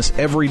business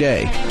every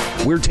day.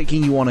 We're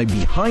taking you on a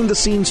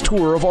behind-the-scenes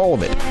tour of all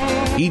of it.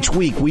 Each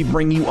week, we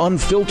bring you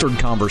unfiltered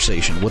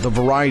conversation with a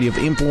variety of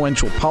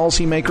influential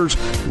policymakers,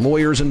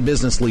 lawyers, and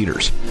business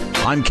leaders.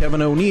 I'm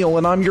Kevin O'Neill,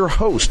 and I'm your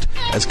host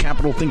as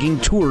Capital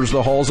Thinking tours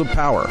the halls of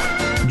power.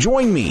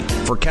 Join me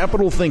for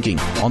Capital Thinking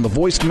on the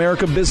Voice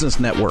America Business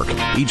Network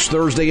each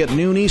Thursday at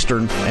noon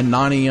Eastern and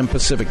 9 a.m.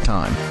 Pacific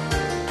Time.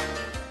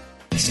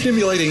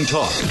 Stimulating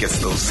talk. Gets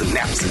those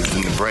synapses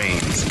in the brain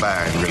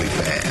firing really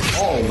fast.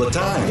 All the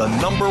time. The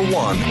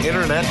 #1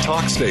 Internet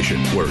talk station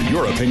where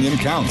your opinion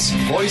counts.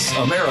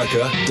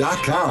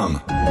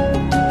 VoiceAmerica.com.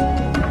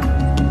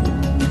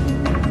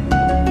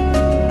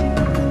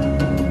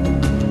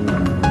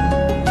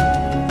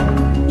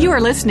 You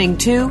are listening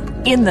to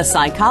In the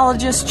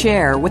Psychologist's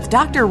Chair with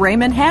Dr.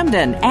 Raymond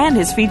Hamden and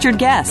his featured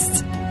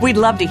guests. We'd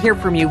love to hear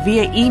from you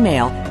via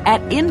email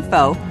at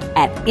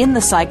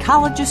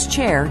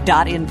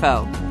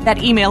info@inthepsychologistchair.info.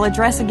 That email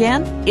address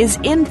again is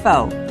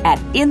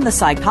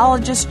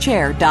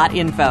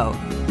info@inthepsychologistchair.info.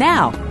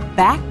 Now,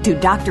 back to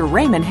Dr.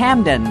 Raymond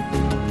Hamden.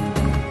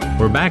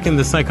 We're back in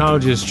the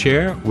Psychologist's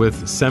Chair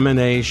with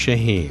Samineh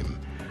Shaheem.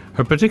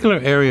 Her particular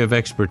area of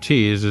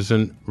expertise is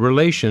in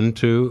relation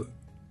to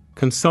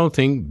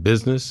consulting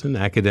business and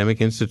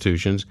academic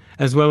institutions,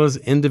 as well as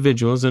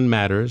individuals in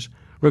matters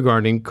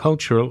regarding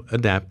cultural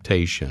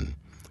adaptation,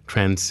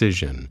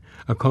 transition,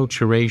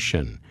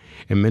 acculturation,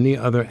 and many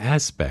other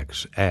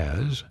aspects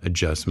as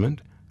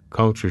adjustment,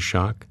 culture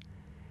shock,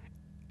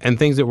 and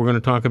things that we're going to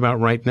talk about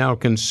right now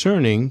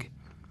concerning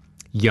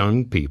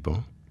young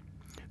people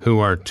who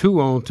are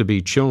too old to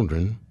be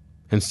children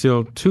and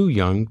still too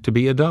young to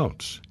be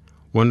adults.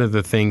 One of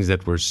the things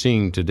that we're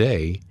seeing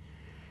today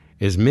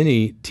is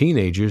many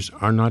teenagers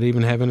are not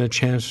even having a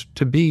chance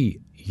to be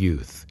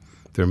youth.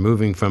 They're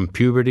moving from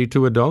puberty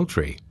to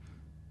adultery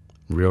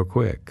real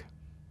quick.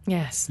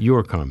 Yes.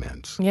 Your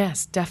comments.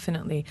 Yes,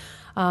 definitely.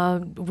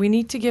 We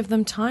need to give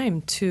them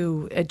time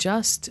to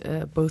adjust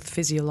both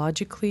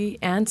physiologically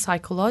and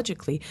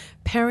psychologically.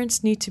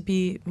 Parents need to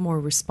be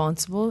more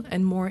responsible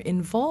and more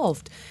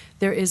involved.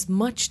 There is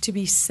much to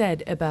be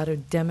said about a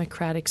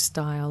democratic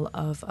style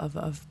of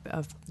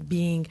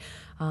being,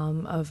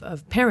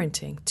 of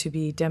parenting, to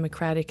be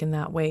democratic in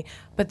that way.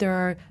 But there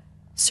are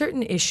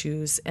certain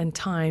issues and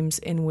times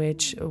in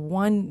which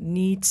one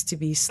needs to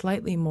be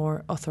slightly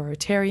more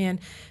authoritarian,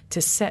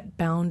 to set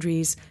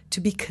boundaries,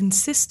 to be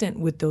consistent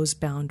with those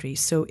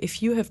boundaries. So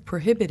if you have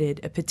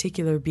prohibited a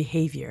particular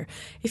behavior,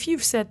 if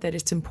you've said that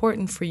it's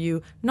important for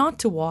you not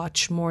to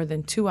watch more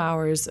than 2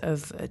 hours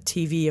of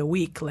TV a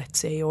week, let's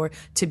say, or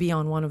to be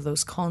on one of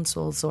those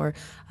consoles or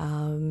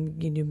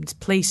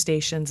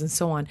PlayStations and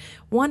so on,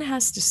 one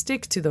has to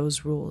stick to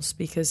those rules,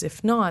 because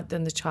if not,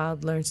 then the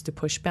child learns to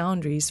push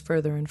boundaries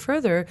further and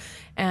further,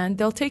 and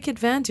they'll take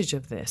advantage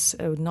of this,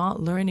 not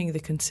learning the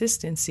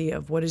consistency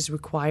of what is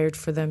required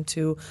for them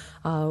to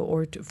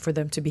for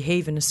them to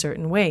behave in a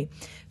certain way.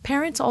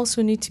 Parents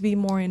also need to be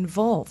more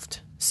involved.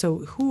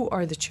 So who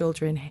are the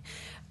children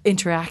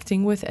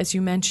interacting with, as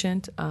you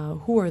mentioned?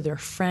 Who are their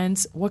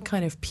friends? What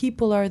kind of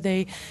people are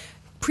they?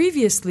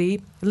 Previously,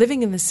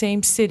 living in the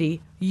same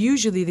city,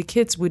 usually the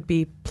kids would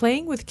be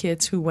playing with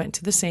kids who went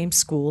to the same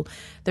school.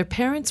 Their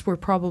parents were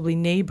probably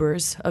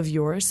neighbors of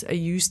yours,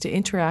 used to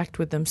interact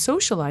with them,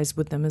 socialize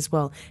with them as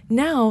well.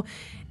 Now,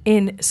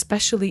 in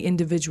especially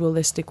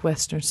individualistic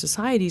Western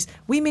societies,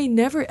 we may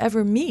never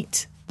ever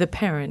meet the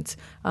parent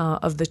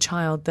of the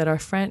child that our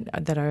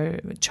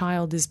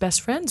child is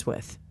best friends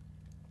with.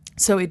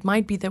 So it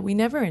might be that we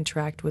never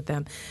interact with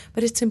them,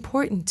 but it's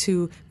important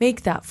to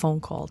make that phone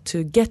call,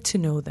 to get to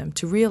know them,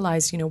 to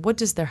realize, what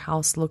does their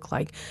house look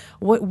like?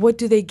 What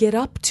do they get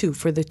up to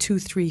for the 2,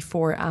 3,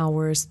 4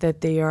 hours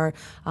that they are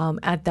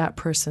at that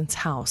person's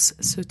house?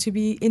 So to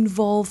be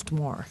involved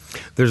more.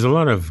 There's a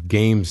lot of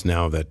games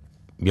now that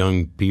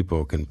young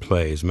people can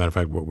play. As a matter of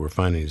fact, what we're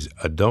finding is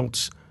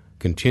adults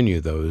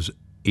continue those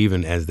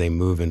even as they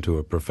move into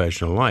a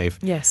professional life.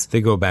 Yes.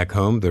 They go back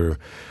home, they're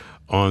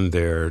on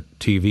their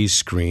TV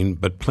screen,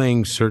 but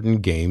playing certain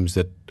games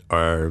that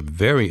are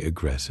very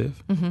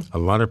aggressive, a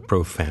lot of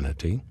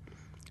profanity,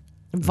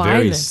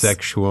 Violence. Very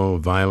sexual,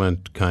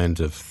 violent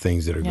kinds of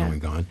things that are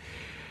going on.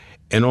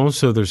 And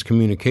also there's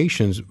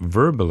communications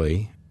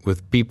verbally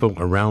with people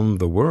around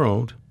the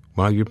world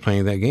while you're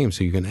playing that game.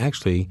 So you can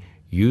actually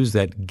use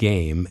that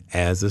game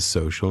as a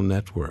social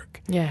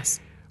network. Yes.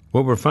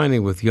 What we're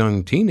finding with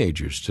young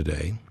teenagers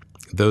today,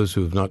 those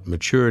who have not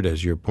matured,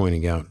 as you're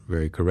pointing out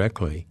very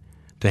correctly,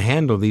 to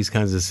handle these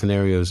kinds of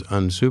scenarios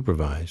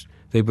unsupervised,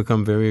 they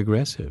become very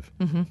aggressive.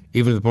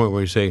 Even to the point where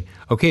you say,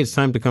 okay, it's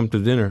time to come to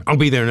dinner. I'll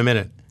be there in a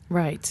minute.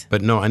 Right.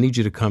 But no, I need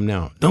you to come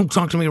now. Don't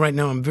talk to me right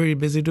now. I'm very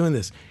busy doing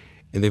this.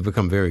 and they've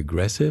become very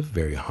aggressive,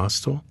 very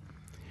hostile,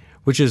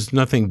 which is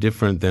nothing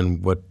different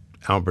than what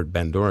Albert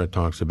Bandura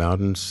talks about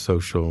in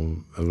social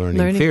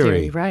learning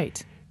theory.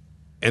 Right.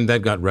 And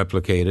that got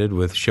replicated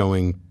with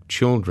showing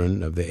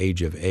children of the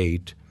age of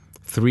 8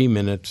 3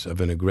 minutes of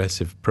an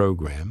aggressive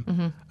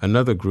program,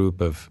 another group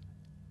of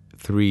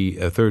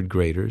third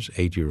graders,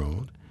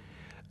 8-year-old,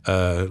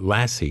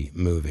 Lassie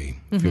movie,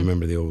 if you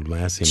remember the old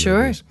Lassie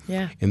movies.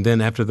 Yeah. And then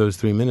after those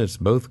 3 minutes,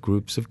 both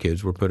groups of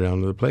kids were put out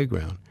onto the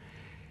playground.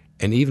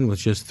 And even with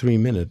just 3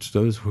 minutes,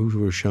 those who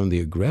were shown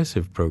the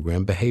aggressive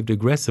program behaved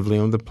aggressively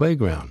on the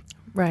playground.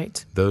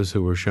 Right. Those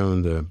who were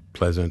shown the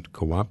pleasant,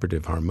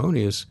 cooperative,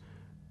 harmonious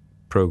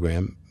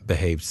program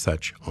behaved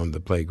such on the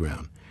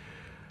playground.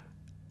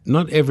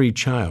 Not every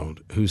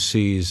child who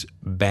sees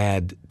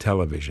bad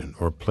television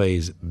or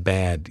plays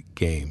bad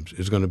games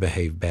is going to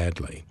behave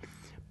badly.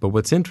 But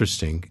what's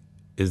interesting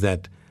is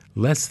that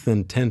less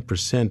than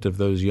 10% of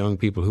those young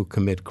people who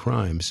commit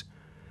crimes,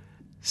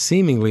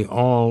 seemingly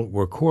all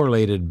were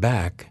correlated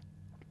back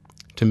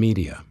to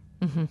media,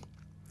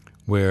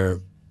 where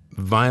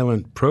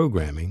violent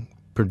programming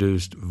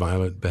produced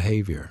violent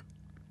behavior.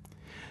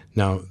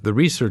 Now, the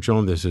research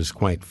on this is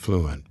quite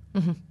fluent.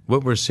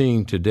 What we're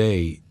seeing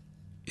today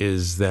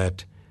is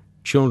that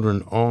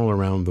children all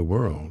around the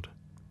world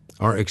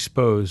are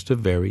exposed to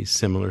very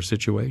similar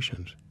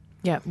situations.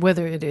 Yeah,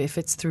 if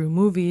it's through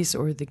movies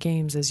or the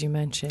games, as you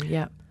mentioned,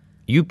 yeah.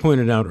 You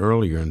pointed out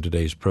earlier in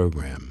today's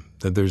program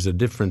that there's a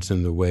difference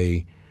in the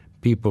way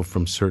people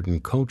from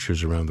certain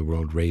cultures around the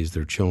world raise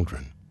their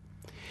children.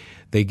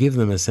 They give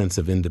them a sense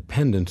of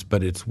independence,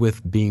 but it's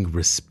with being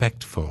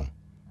respectful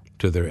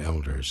to their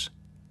elders.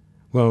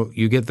 Well,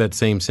 you get that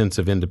same sense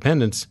of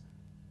independence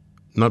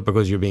not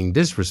because you're being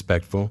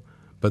disrespectful,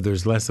 but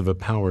there's less of a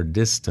power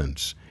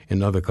distance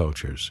in other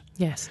cultures.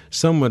 Yes.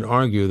 Some would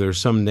argue there are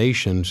some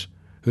nations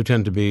who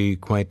tend to be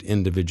quite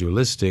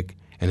individualistic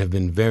and have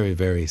been very,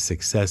 very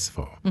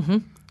successful.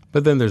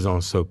 But then there's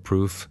also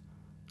proof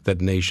that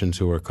nations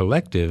who are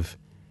collective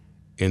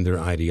in their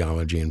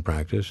ideology and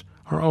practice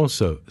are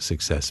also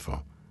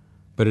successful,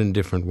 but in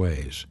different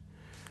ways.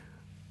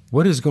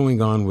 What is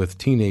going on with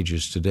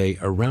teenagers today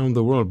around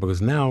the world?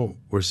 Because now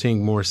we're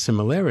seeing more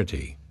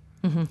similarity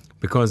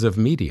because of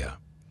media,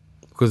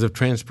 because of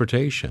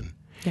transportation.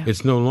 Yeah.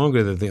 It's no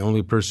longer that the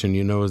only person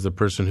you know is the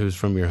person who's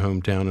from your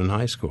hometown in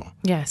high school.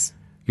 Yes.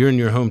 You're in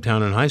your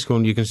hometown in high school,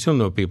 and you can still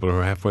know people who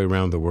are halfway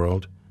around the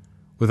world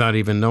without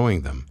even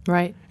knowing them.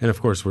 Right. And,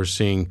 of course, we're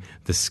seeing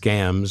the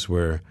scams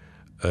where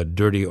a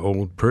dirty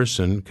old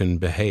person can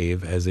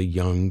behave as a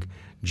young,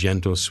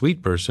 gentle,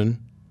 sweet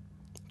person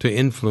to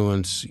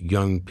influence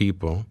young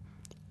people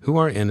who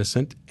are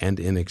innocent and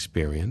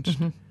inexperienced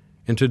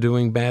into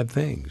doing bad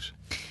things.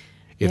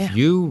 If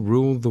you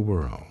ruled the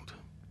world,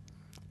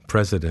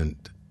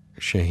 President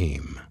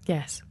Shaheem,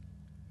 yes,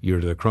 you're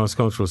the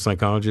cross-cultural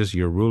psychologist,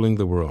 you're ruling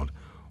the world,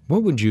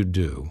 what would you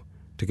do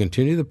to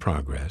continue the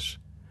progress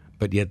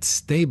but yet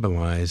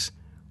stabilize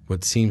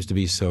what seems to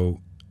be so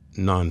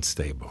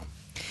non-stable?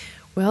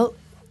 Well,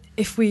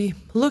 if we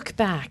look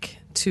back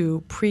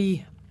to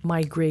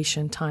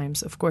pre-migration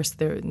times, of course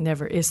there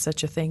never is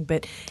such a thing,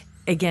 but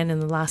again in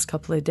the last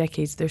couple of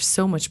decades there's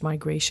so much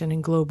migration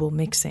and global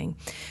mixing.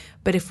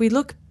 But if we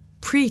look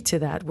pre to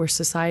that, where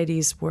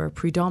societies were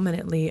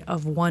predominantly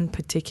of one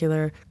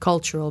particular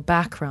cultural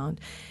background,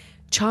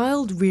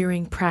 child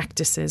rearing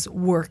practices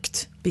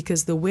worked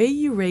because the way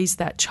you raised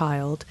that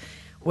child,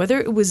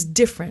 whether it was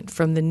different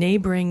from the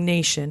neighboring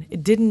nation,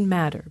 it didn't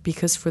matter,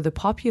 because for the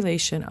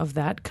population of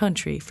that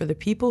country, for the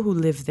people who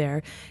live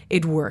there,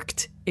 it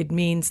worked. It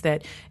means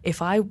that if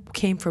I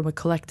came from a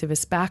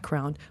collectivist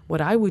background,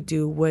 what I would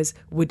do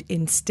would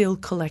instill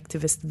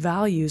collectivist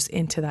values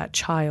into that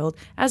child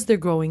as they're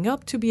growing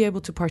up to be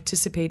able to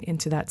participate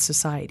into that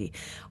society.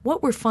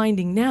 What we're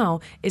finding now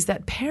is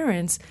that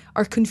parents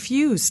are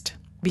confused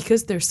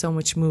because there's so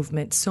much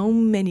movement, so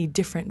many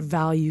different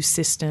value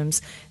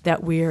systems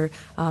that we're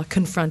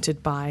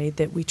confronted by,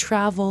 that we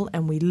travel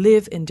and we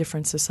live in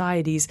different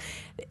societies.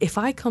 If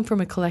I come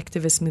from a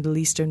collectivist Middle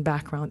Eastern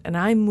background and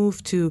I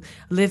move to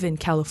live in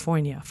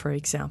California, for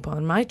example,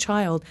 and my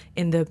child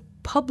in the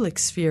public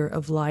sphere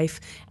of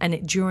life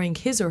and during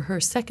his or her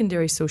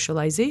secondary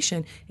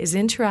socialization is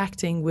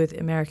interacting with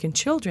American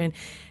children,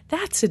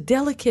 that's a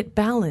delicate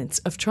balance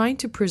of trying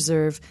to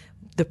preserve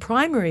the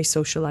primary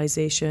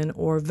socialization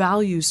or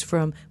values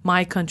from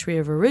my country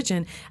of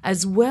origin,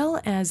 as well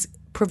as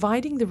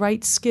providing the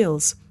right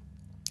skills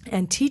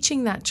and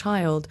teaching that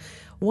child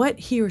what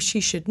he or she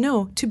should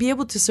know to be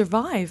able to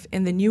survive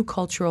in the new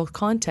cultural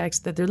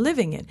context that they're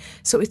living in.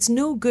 So it's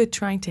no good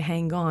trying to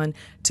hang on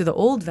to the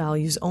old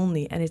values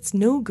only, and it's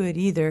no good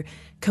either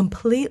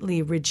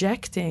completely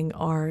rejecting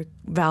our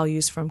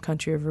values from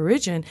country of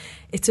origin.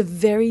 It's a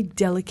very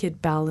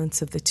delicate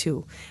balance of the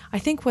two. I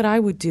think what I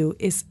would do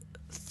is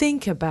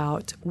think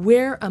about,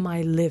 where am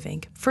I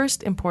living?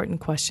 First important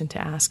question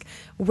to ask,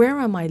 where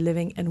am I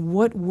living and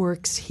what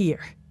works here?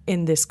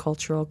 in this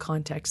cultural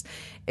context.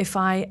 If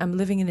I am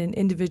living in an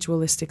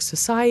individualistic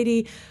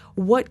society,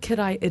 what could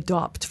I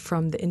adopt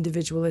from the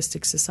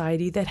individualistic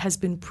society that has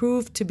been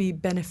proved to be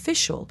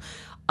beneficial,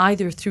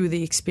 either through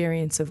the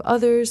experience of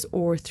others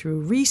or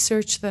through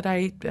research that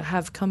I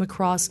have come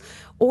across,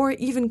 or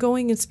even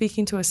going and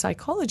speaking to a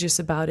psychologist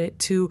about it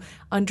to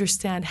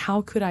understand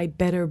how could I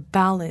better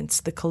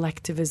balance the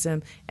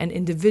collectivism and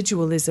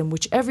individualism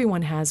which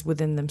everyone has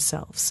within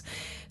themselves.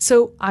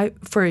 So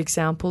for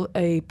example,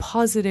 a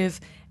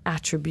positive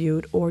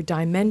attribute or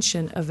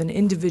dimension of an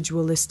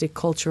individualistic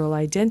cultural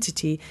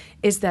identity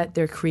is that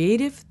they're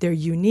creative, they're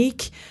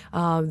unique,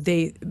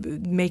 they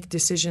make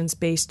decisions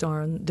based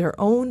on their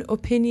own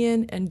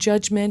opinion and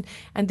judgment,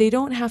 and they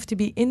don't have to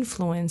be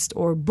influenced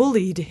or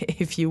bullied,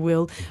 if you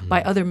will,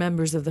 by other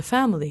members of the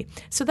family.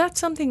 So that's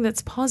something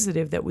that's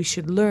positive that we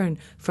should learn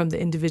from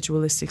the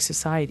individualistic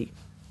society.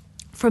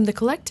 From the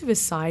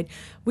collectivist side,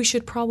 we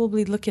should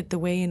probably look at the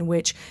way in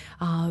which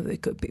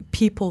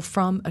people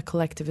from a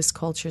collectivist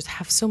cultures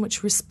have so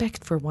much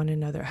respect for one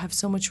another, have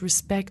so much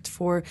respect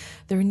for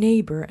their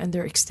neighbor and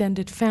their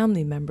extended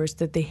family members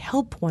that they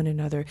help one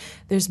another.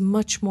 There's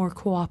much more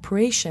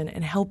cooperation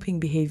and helping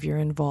behavior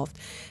involved.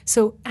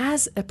 So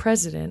as a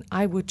president,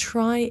 I would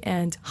try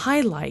and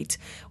highlight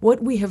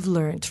what we have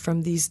learned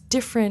from these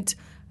different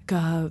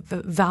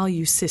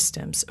value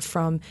systems,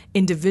 from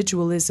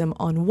individualism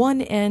on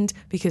one end,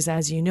 because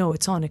as you know,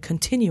 it's on a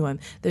continuum.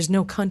 There's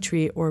no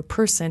country or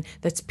person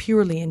that's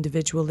purely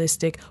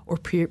individualistic or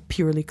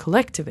purely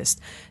collectivist.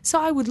 So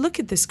I would look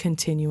at this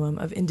continuum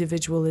of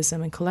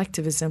individualism and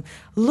collectivism,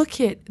 look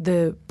at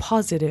the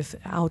positive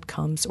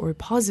outcomes or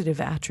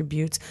positive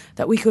attributes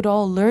that we could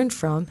all learn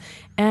from,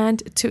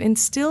 and to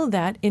instill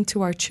that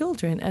into our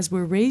children as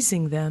we're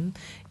raising them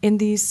in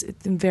these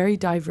very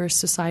diverse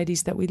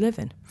societies that we live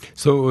in.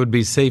 So it would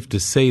be safe to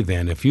say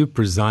then, if you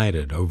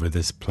presided over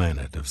this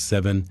planet of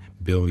 7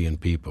 billion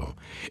people,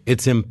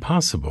 it's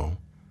impossible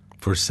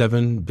for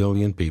 7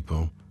 billion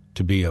people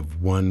to be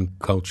of one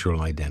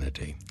cultural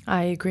identity.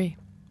 I agree.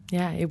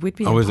 Yeah, it would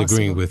be I was impossible.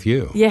 agreeing with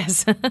you.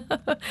 Yes.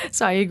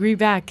 So I agree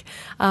back.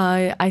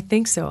 I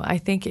think so. I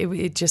think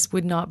it just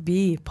would not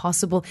be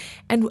possible.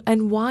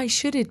 And why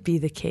should it be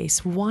the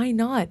case? Why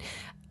not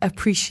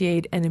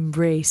appreciate and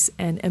embrace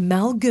and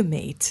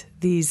amalgamate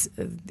these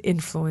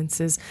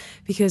influences?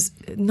 Because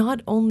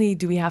not only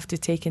do we have to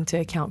take into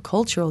account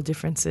cultural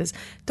differences,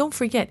 don't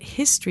forget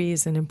history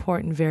is an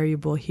important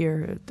variable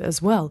here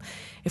as well.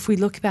 If we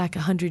look back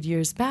 100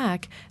 years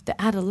back,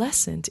 the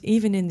adolescent,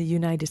 even in the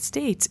United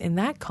States, in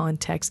that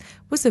context,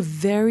 was a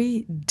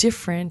very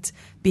different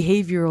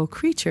behavioral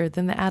creature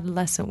than the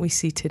adolescent we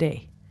see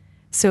today.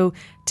 So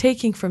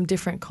taking from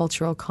different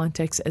cultural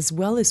contexts as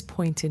well as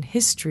point in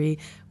history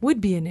would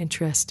be an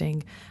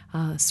interesting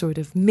sort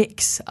of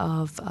mix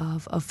of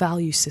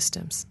value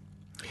systems.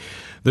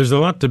 There's a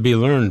lot to be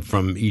learned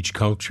from each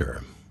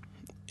culture.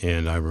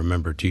 And I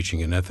remember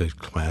teaching an ethics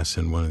class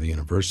in one of the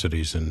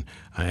universities, and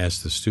I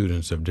asked the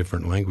students of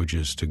different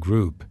languages to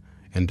group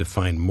and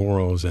define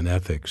morals and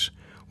ethics.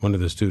 One of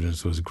the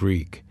students was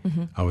Greek.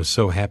 Mm-hmm. I was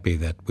so happy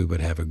that we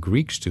would have a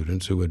Greek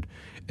student who would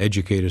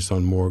educate us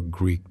on more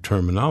Greek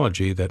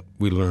terminology that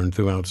we learned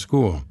throughout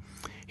school.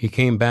 He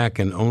came back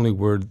and only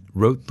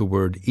wrote the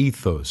word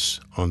ethos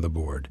on the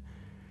board.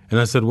 And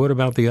I said, what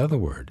about the other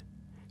word?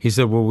 He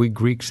said, well, we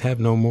Greeks have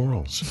no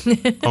morals,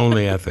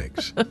 only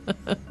ethics.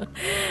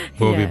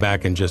 We'll be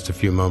back in just a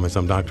few moments.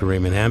 I'm Dr.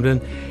 Raymond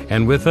Hamden,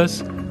 and with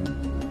us,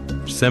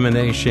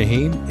 Samineh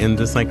Shaheem in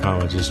the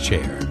Psychologist's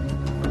Chair.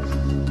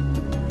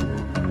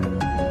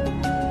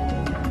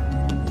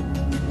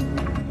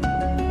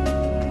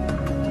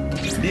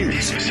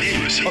 News,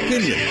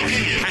 opinion,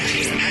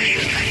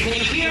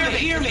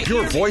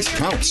 your voice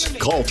counts.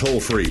 Call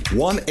toll-free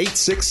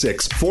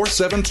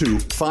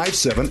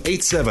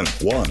 1-866-472-5787.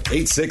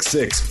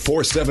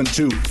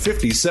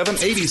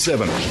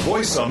 1-866-472-5787.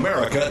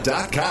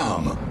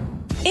 VoiceAmerica.com.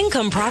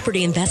 Income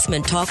Property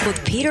Investment Talk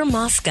with Peter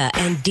Mosca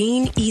and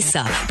Dean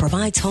Issa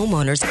provides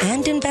homeowners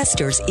and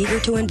investors eager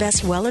to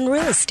invest well in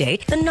real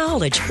estate the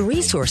knowledge,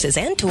 resources,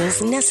 and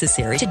tools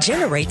necessary to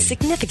generate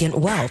significant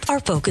wealth.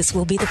 Our focus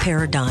will be the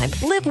paradigm.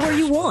 Live where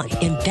you want.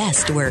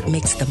 Invest where it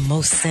makes the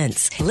most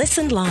sense.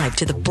 Listen live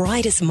to the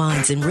brightest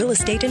minds in real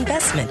estate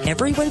investment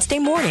every Wednesday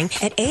morning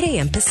at 8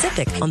 a.m.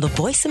 Pacific on the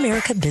Voice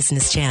America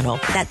Business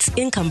Channel. That's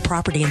Income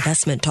Property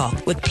Investment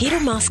Talk with Peter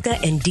Mosca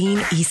and Dean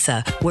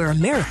Issa, where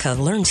America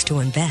learns to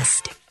invest.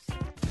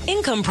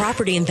 Income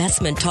Property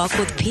Investment Talk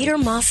with Peter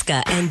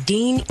Mosca and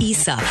Dean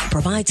Issa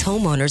provides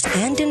homeowners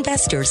and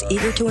investors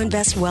eager to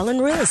invest well in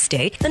real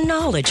estate the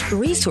knowledge,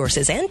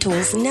 resources, and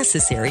tools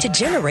necessary to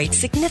generate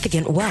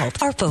significant wealth.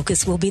 Our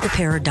focus will be the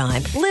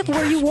paradigm. Live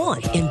where you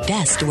want.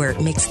 Invest where it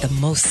makes the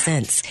most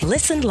sense.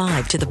 Listen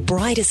live to the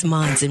brightest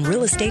minds in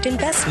real estate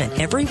investment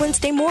every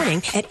Wednesday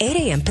morning at 8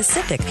 a.m.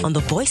 Pacific on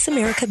the Voice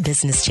America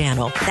Business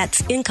Channel.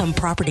 That's Income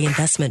Property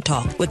Investment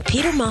Talk with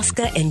Peter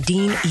Mosca and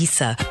Dean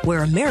Issa,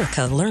 where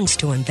America learns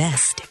to invest.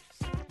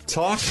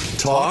 Talk,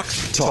 talk,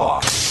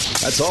 talk.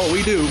 That's all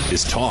we do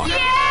is talk.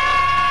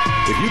 Yeah!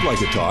 If you'd like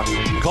to talk,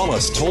 call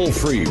us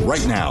toll-free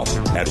right now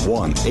at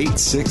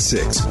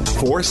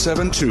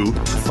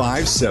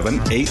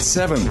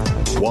 1-866-472-5787.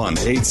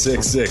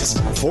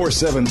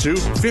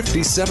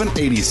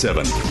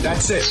 1-866-472-5787.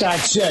 That's it.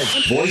 That's it.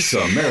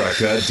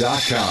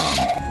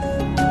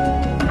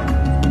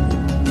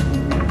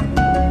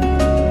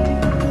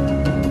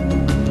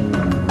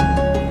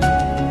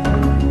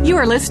 VoiceAmerica.com. You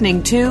are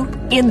listening to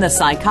In the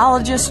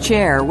Psychologist's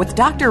Chair with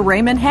Dr.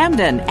 Raymond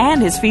Hamden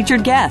and his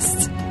featured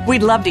guests.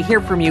 We'd love to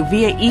hear from you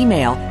via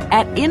email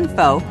at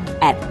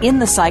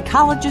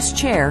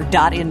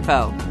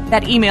info@inthepsychologistchair.info.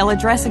 That email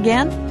address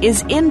again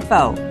is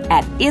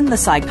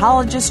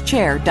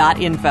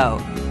info@inthepsychologistchair.info.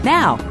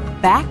 Now,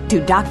 back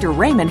to Dr.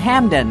 Raymond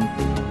Hamden.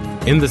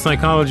 In the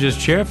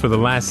Psychologist's Chair for the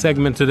last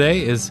segment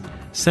today is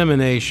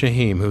Samineh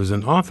Shaheem, who's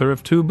an author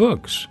of 2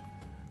 books,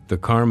 The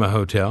Karma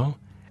Hotel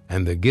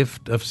and The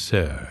Gift of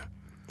Sir.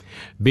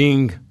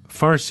 Being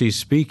Farsi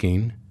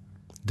speaking,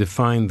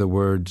 define the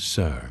word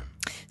sir.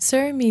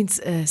 Sir means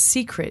a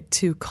secret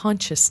to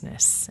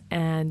consciousness,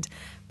 and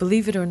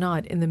believe it or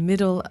not, in the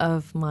middle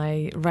of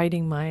my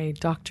writing my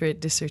doctorate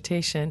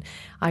dissertation,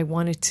 I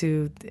wanted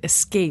to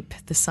escape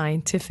the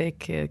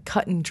scientific,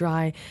 cut and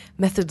dry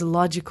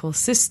methodological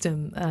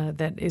system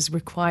that is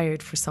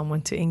required for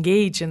someone to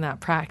engage in that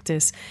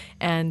practice.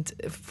 And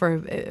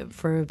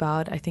for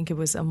about, I think it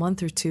was a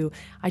month or two,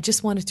 I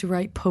just wanted to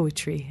write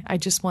poetry. I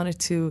just wanted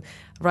to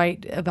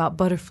write about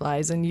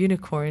butterflies and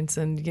unicorns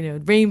and,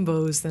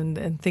 rainbows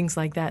and things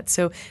like that.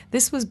 So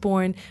this was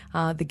born,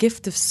 The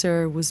Gift of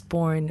Sir was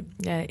born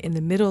in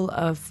the middle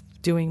of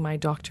doing my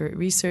doctorate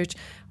research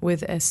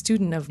with a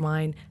student of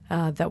mine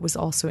that was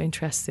also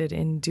interested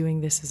in doing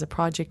this as a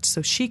project.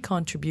 So she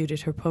contributed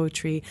her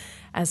poetry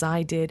as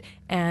I did.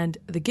 And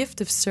The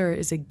Gift of Sir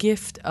is a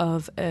gift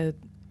of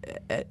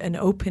an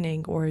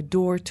opening or a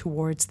door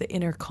towards the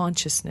inner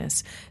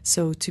consciousness.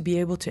 So to be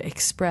able to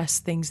express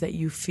things that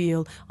you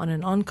feel on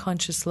an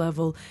unconscious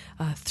level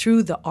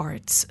through the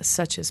arts,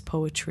 such as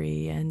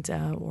poetry and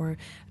or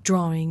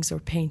drawings or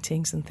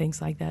paintings and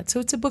things like that.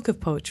 So it's a book of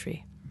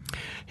poetry.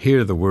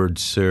 Here the word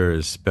sir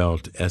is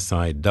spelled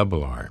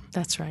S-I-R-R.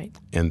 That's right.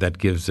 And that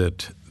gives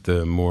it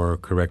the more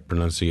correct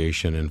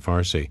pronunciation in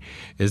Farsi.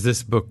 Is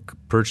this book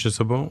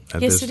purchasable at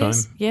this time? Yes, it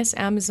is. Yes,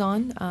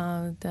 Amazon,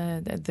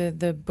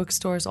 the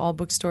bookstores, all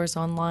bookstores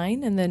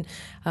online, and then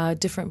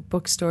different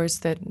bookstores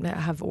that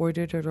have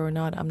ordered it or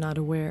not. I'm not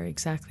aware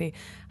exactly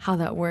how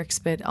that works,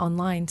 but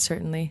online,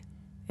 certainly,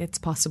 it's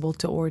possible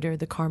to order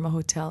The Karma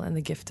Hotel and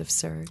The Gift of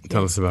Sir.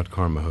 Tell us about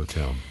Karma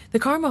Hotel. The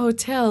Karma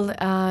Hotel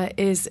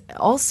is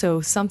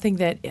also something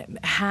that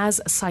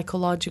has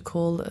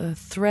psychological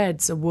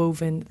threads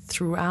woven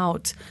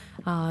throughout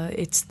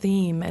its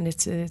theme and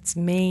its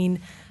main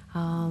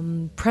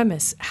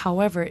premise.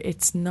 However,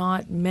 it's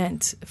not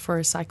meant for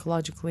a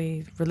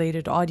psychologically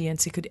related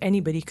audience.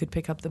 Anybody could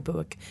pick up the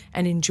book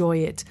and enjoy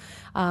it.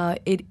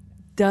 It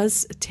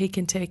does take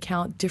into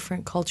account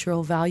different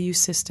cultural value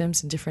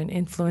systems and different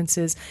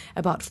influences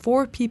about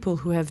 4 people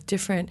who have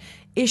different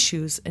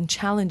issues and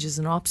challenges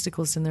and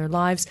obstacles in their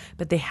lives,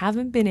 but they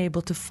haven't been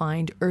able to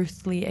find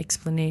earthly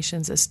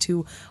explanations as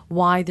to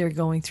why they're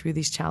going through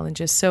these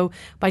challenges. So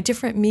by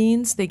different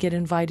means, they get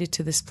invited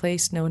to this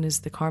place known as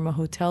the Karma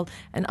Hotel,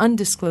 an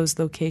undisclosed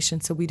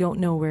location, so we don't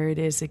know where it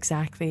is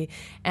exactly.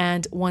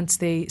 And once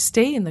they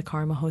stay in the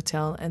Karma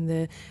Hotel and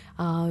the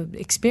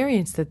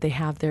experience that they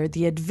have there,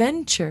 the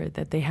adventure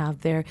that they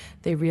have there,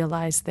 they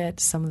realize that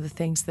some of the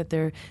things that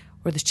the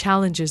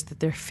challenges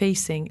that they're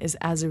facing is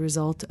as a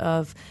result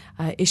of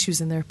issues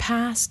in their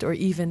past or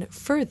even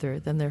further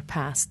than their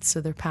past,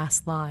 so their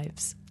past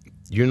lives.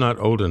 You're not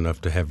old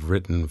enough to have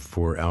written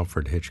for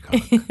Alfred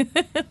Hitchcock,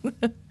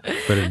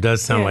 but it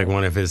does sound like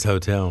one of his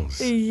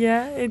hotels.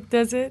 Yeah, it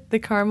does it. The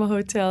Karma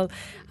Hotel.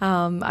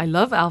 I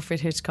love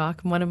Alfred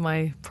Hitchcock, one of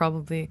my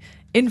probably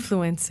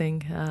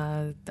influencing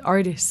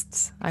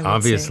artists, I would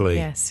Obviously.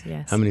 say.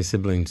 Yes. How many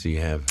siblings do you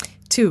have?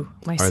 2,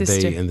 my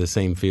sister. Are they in the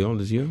same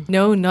field as you?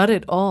 No, not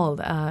at all.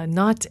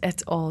 Not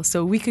at all.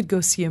 So we could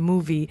go see a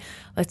movie,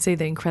 let's say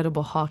The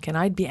Incredible Hulk, and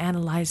I'd be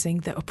analyzing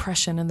the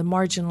oppression and the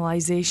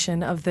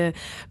marginalization of the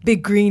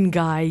big green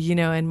guy,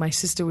 and my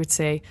sister would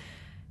say,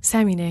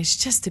 Samineh is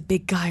just a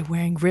big guy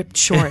wearing ripped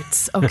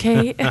shorts,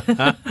 okay?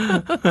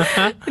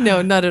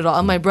 No, not at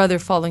all. My brother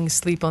falling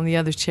asleep on the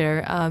other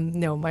chair.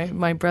 No,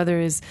 my brother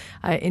is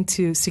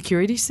into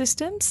security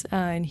systems,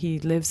 and he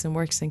lives and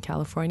works in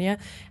California.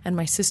 And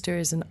my sister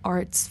is an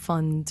arts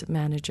fund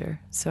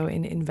manager, so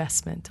in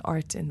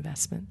art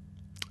investment.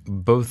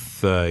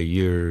 Both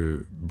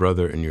your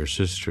brother and your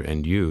sister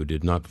and you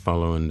did not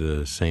follow in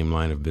the same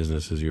line of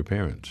business as your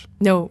parents.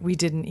 No, we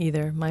didn't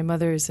either. My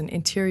mother is an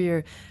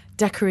interior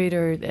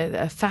decorator,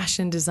 a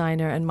fashion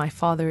designer, and my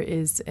father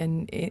is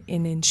in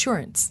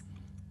insurance.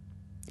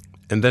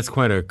 And that's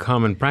quite a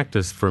common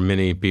practice for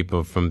many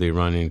people from the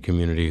Iranian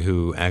community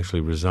who actually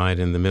reside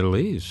in the Middle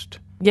East.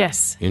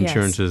 Yes.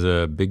 Insurance is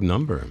a big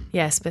number.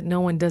 Yes, but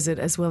no one does it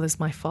as well as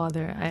my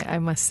father, I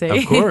must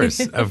say.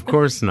 Of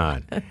course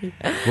not.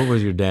 What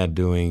was your dad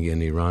doing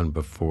in Iran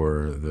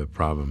before the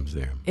problems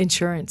there?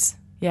 Insurance.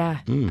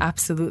 Yeah,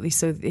 absolutely.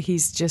 So he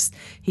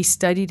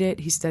studied it.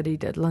 He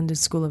studied at London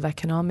School of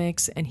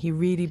Economics, and he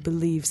really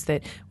believes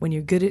that when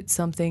you're good at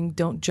something,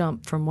 don't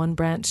jump from one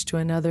branch to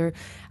another.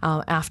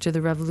 After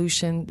the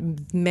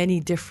revolution, many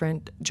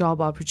different job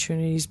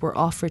opportunities were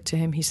offered to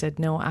him. He said,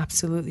 no,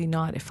 absolutely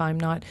not. If I'm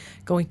not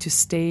going to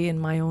stay in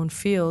my own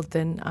field,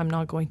 then I'm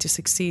not going to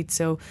succeed.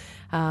 So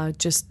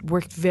just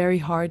worked very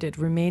hard at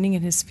remaining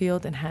in his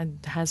field and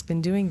has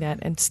been doing that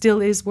and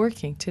still is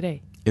working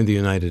today. In the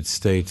United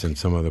States and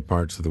some other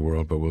parts of the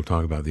world, but we'll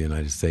talk about the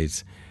United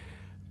States,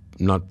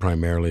 not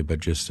primarily, but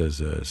just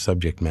as a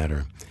subject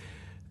matter,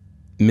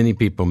 many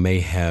people may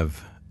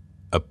have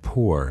a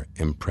poor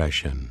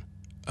impression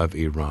of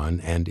Iran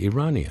and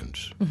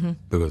Iranians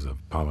because of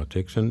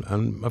politics and,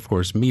 of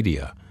course,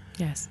 media.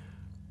 Yes.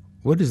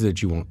 What is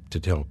it you want to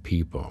tell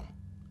people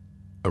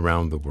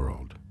around the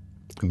world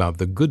about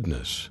the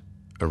goodness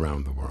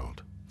around the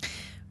world?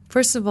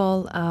 First of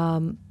all,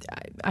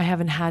 I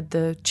haven't had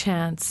the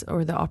chance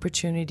or the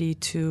opportunity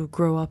to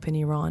grow up in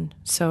Iran.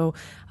 So,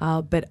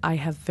 but I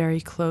have very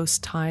close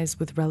ties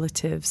with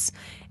relatives,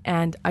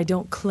 and I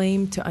don't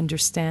claim to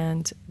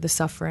understand the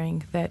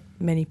suffering that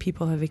many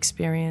people have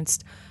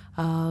experienced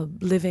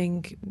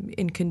living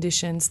in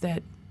conditions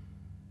that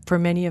for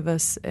many of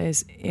us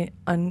is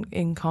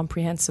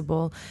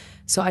incomprehensible.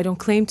 So I don't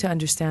claim to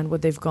understand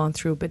what they've gone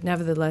through, but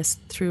nevertheless,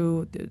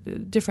 through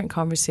different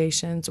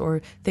conversations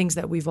or things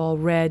that we've all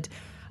read,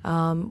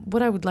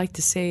 what I would like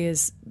to say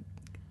is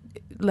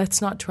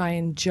let's not try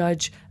and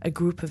judge a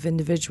group of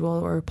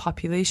individuals or a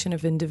population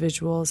of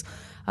individuals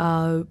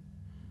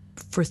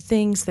for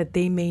things that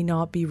they may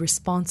not be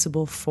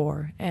responsible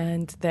for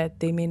and that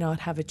they may not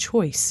have a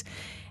choice.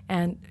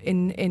 And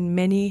in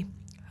many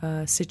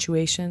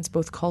situations,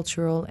 both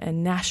cultural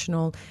and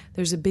national,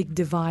 there's a big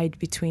divide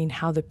between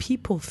how the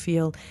people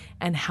feel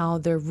and how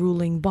their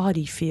ruling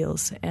body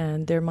feels.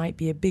 And there might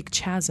be a big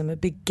chasm, a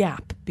big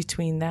gap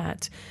between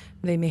that.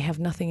 They may have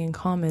nothing in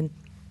common.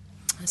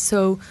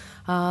 So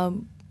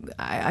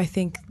I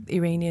think the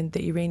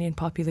Iranian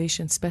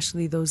population,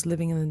 especially those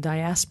living in the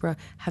diaspora,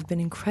 have been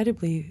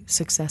incredibly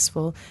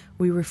successful.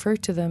 We refer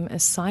to them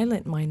as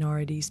silent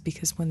minorities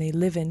because when they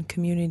live in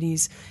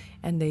communities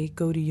and they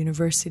go to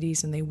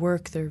universities and they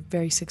work, they're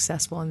very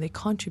successful and they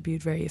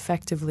contribute very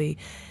effectively.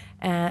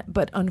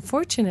 But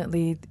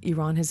unfortunately,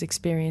 Iran has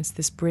experienced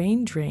this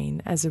brain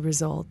drain as a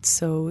result.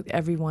 So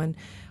everyone,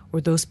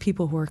 or those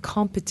people who are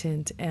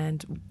competent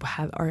and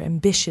are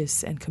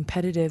ambitious and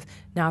competitive,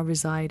 now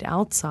reside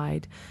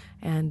outside,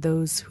 and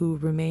those who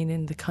remain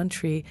in the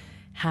country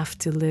have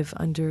to live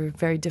under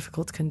very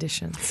difficult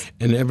conditions.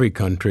 In every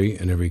country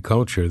and every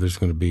culture, there's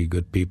going to be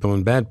good people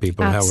and bad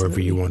people. Absolutely. However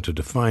you want to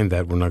define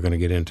that, we're not going to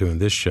get into in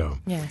this show.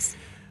 Yes.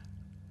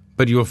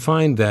 But you'll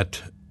find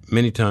that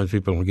many times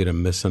people will get a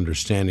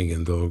misunderstanding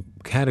and they'll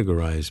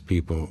categorize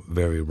people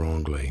very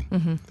wrongly.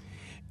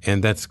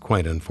 And that's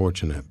quite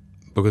unfortunate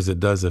because it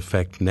does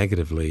affect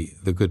negatively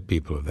the good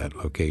people of that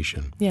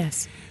location.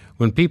 Yes.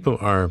 When people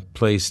are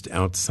placed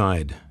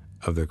outside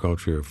of their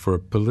culture for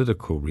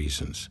political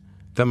reasons,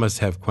 that must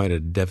have quite a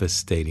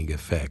devastating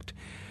effect.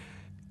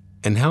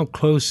 And how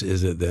close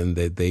is it then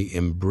that they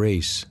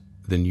embrace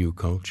the new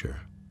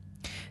culture?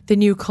 The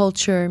new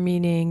culture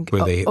meaning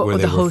where they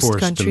the host forced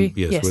country? To,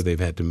 yes, where they've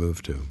had to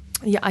move to.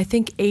 Yeah, I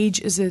think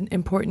age is an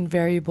important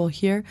variable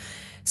here.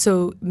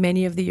 So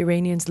many of the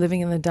Iranians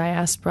living in the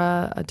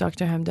diaspora,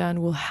 Dr. Hamdan,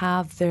 will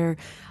have their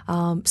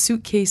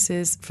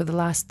suitcases for the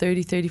last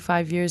 30,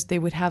 35 years. They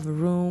would have a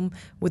room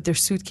with their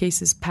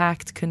suitcases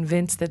packed,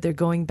 convinced that they're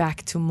going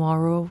back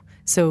tomorrow.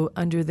 So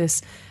under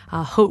this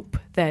hope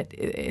that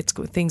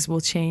things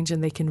will change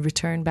and they can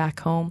return back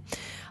home.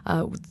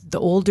 The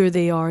older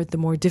they are, the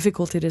more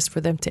difficult it is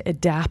for them to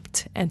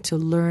adapt and to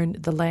learn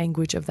the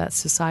language of that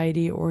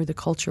society or the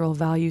cultural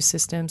value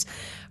systems.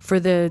 For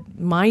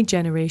my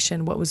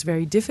generation, what was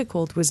very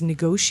difficult was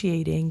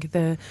negotiating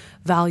the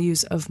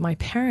values of my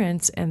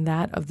parents and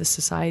that of the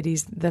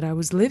societies that I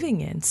was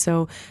living in.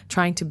 So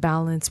trying to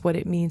balance what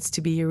it means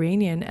to be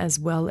Iranian as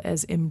well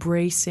as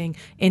embracing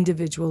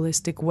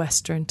individualistic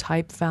Western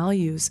type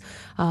values.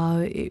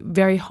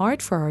 Very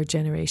hard for our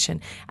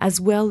generation,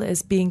 as well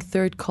as being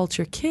third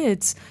culture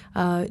kids,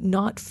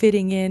 not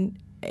fitting in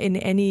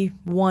any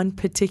one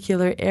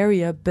particular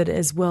area, but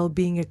as well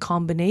being a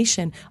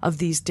combination of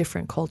these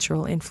different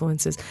cultural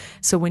influences.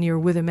 So when you're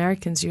with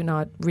Americans, you're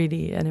not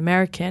really an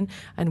American,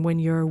 and when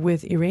you're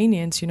with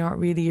Iranians, you're not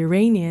really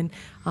Iranian.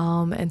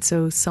 And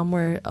so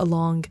somewhere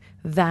along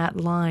that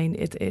line,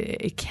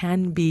 it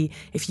can be,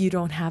 if you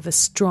don't have a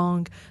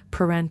strong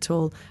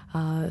parental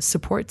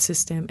support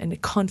system and a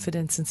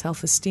confidence and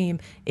self-esteem,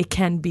 it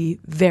can be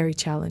very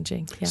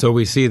challenging. Yeah. So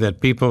we see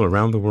that people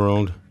around the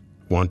world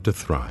want to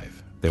thrive.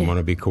 They want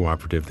to be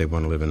cooperative. They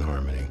want to live in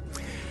harmony.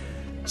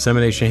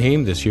 Samineh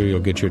Shaheem, this year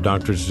you'll get your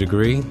doctor's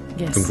degree.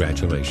 Yes.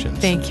 Congratulations.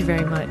 Thank you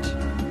very much.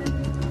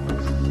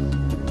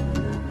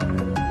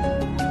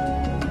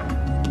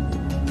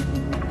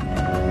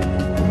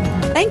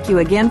 Thank you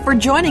again for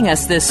joining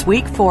us this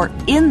week for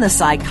In the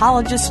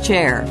Psychologist's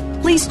Chair.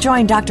 Please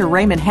join Dr.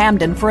 Raymond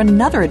Hamden for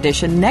another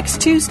edition next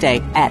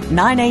Tuesday at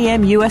 9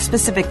 a.m. U.S.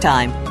 Pacific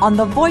Time on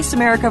the Voice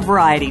America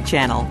Variety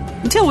Channel.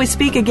 Until we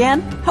speak again,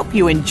 hope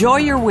you enjoy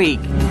your week.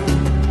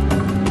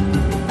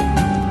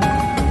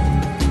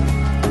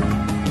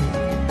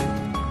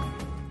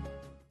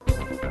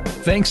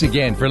 Thanks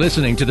again for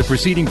listening to the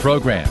preceding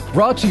program,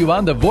 brought to you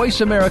on the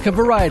Voice America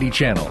Variety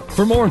Channel.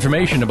 For more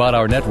information about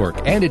our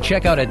network and to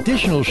check out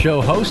additional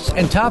show hosts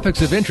and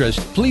topics of interest,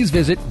 please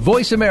visit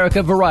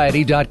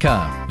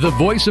voiceamericavariety.com. The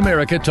Voice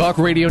America Talk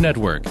Radio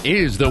Network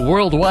is the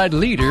worldwide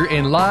leader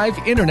in live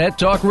Internet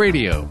talk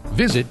radio.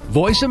 Visit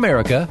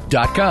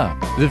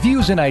voiceamerica.com. The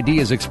views and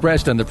ideas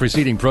expressed on the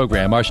preceding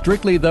program are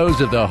strictly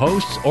those of the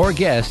hosts or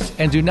guests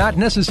and do not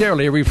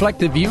necessarily reflect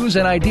the views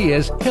and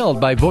ideas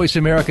held by Voice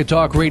America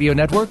Talk Radio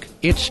Network,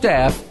 its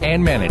staff,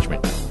 and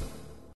management.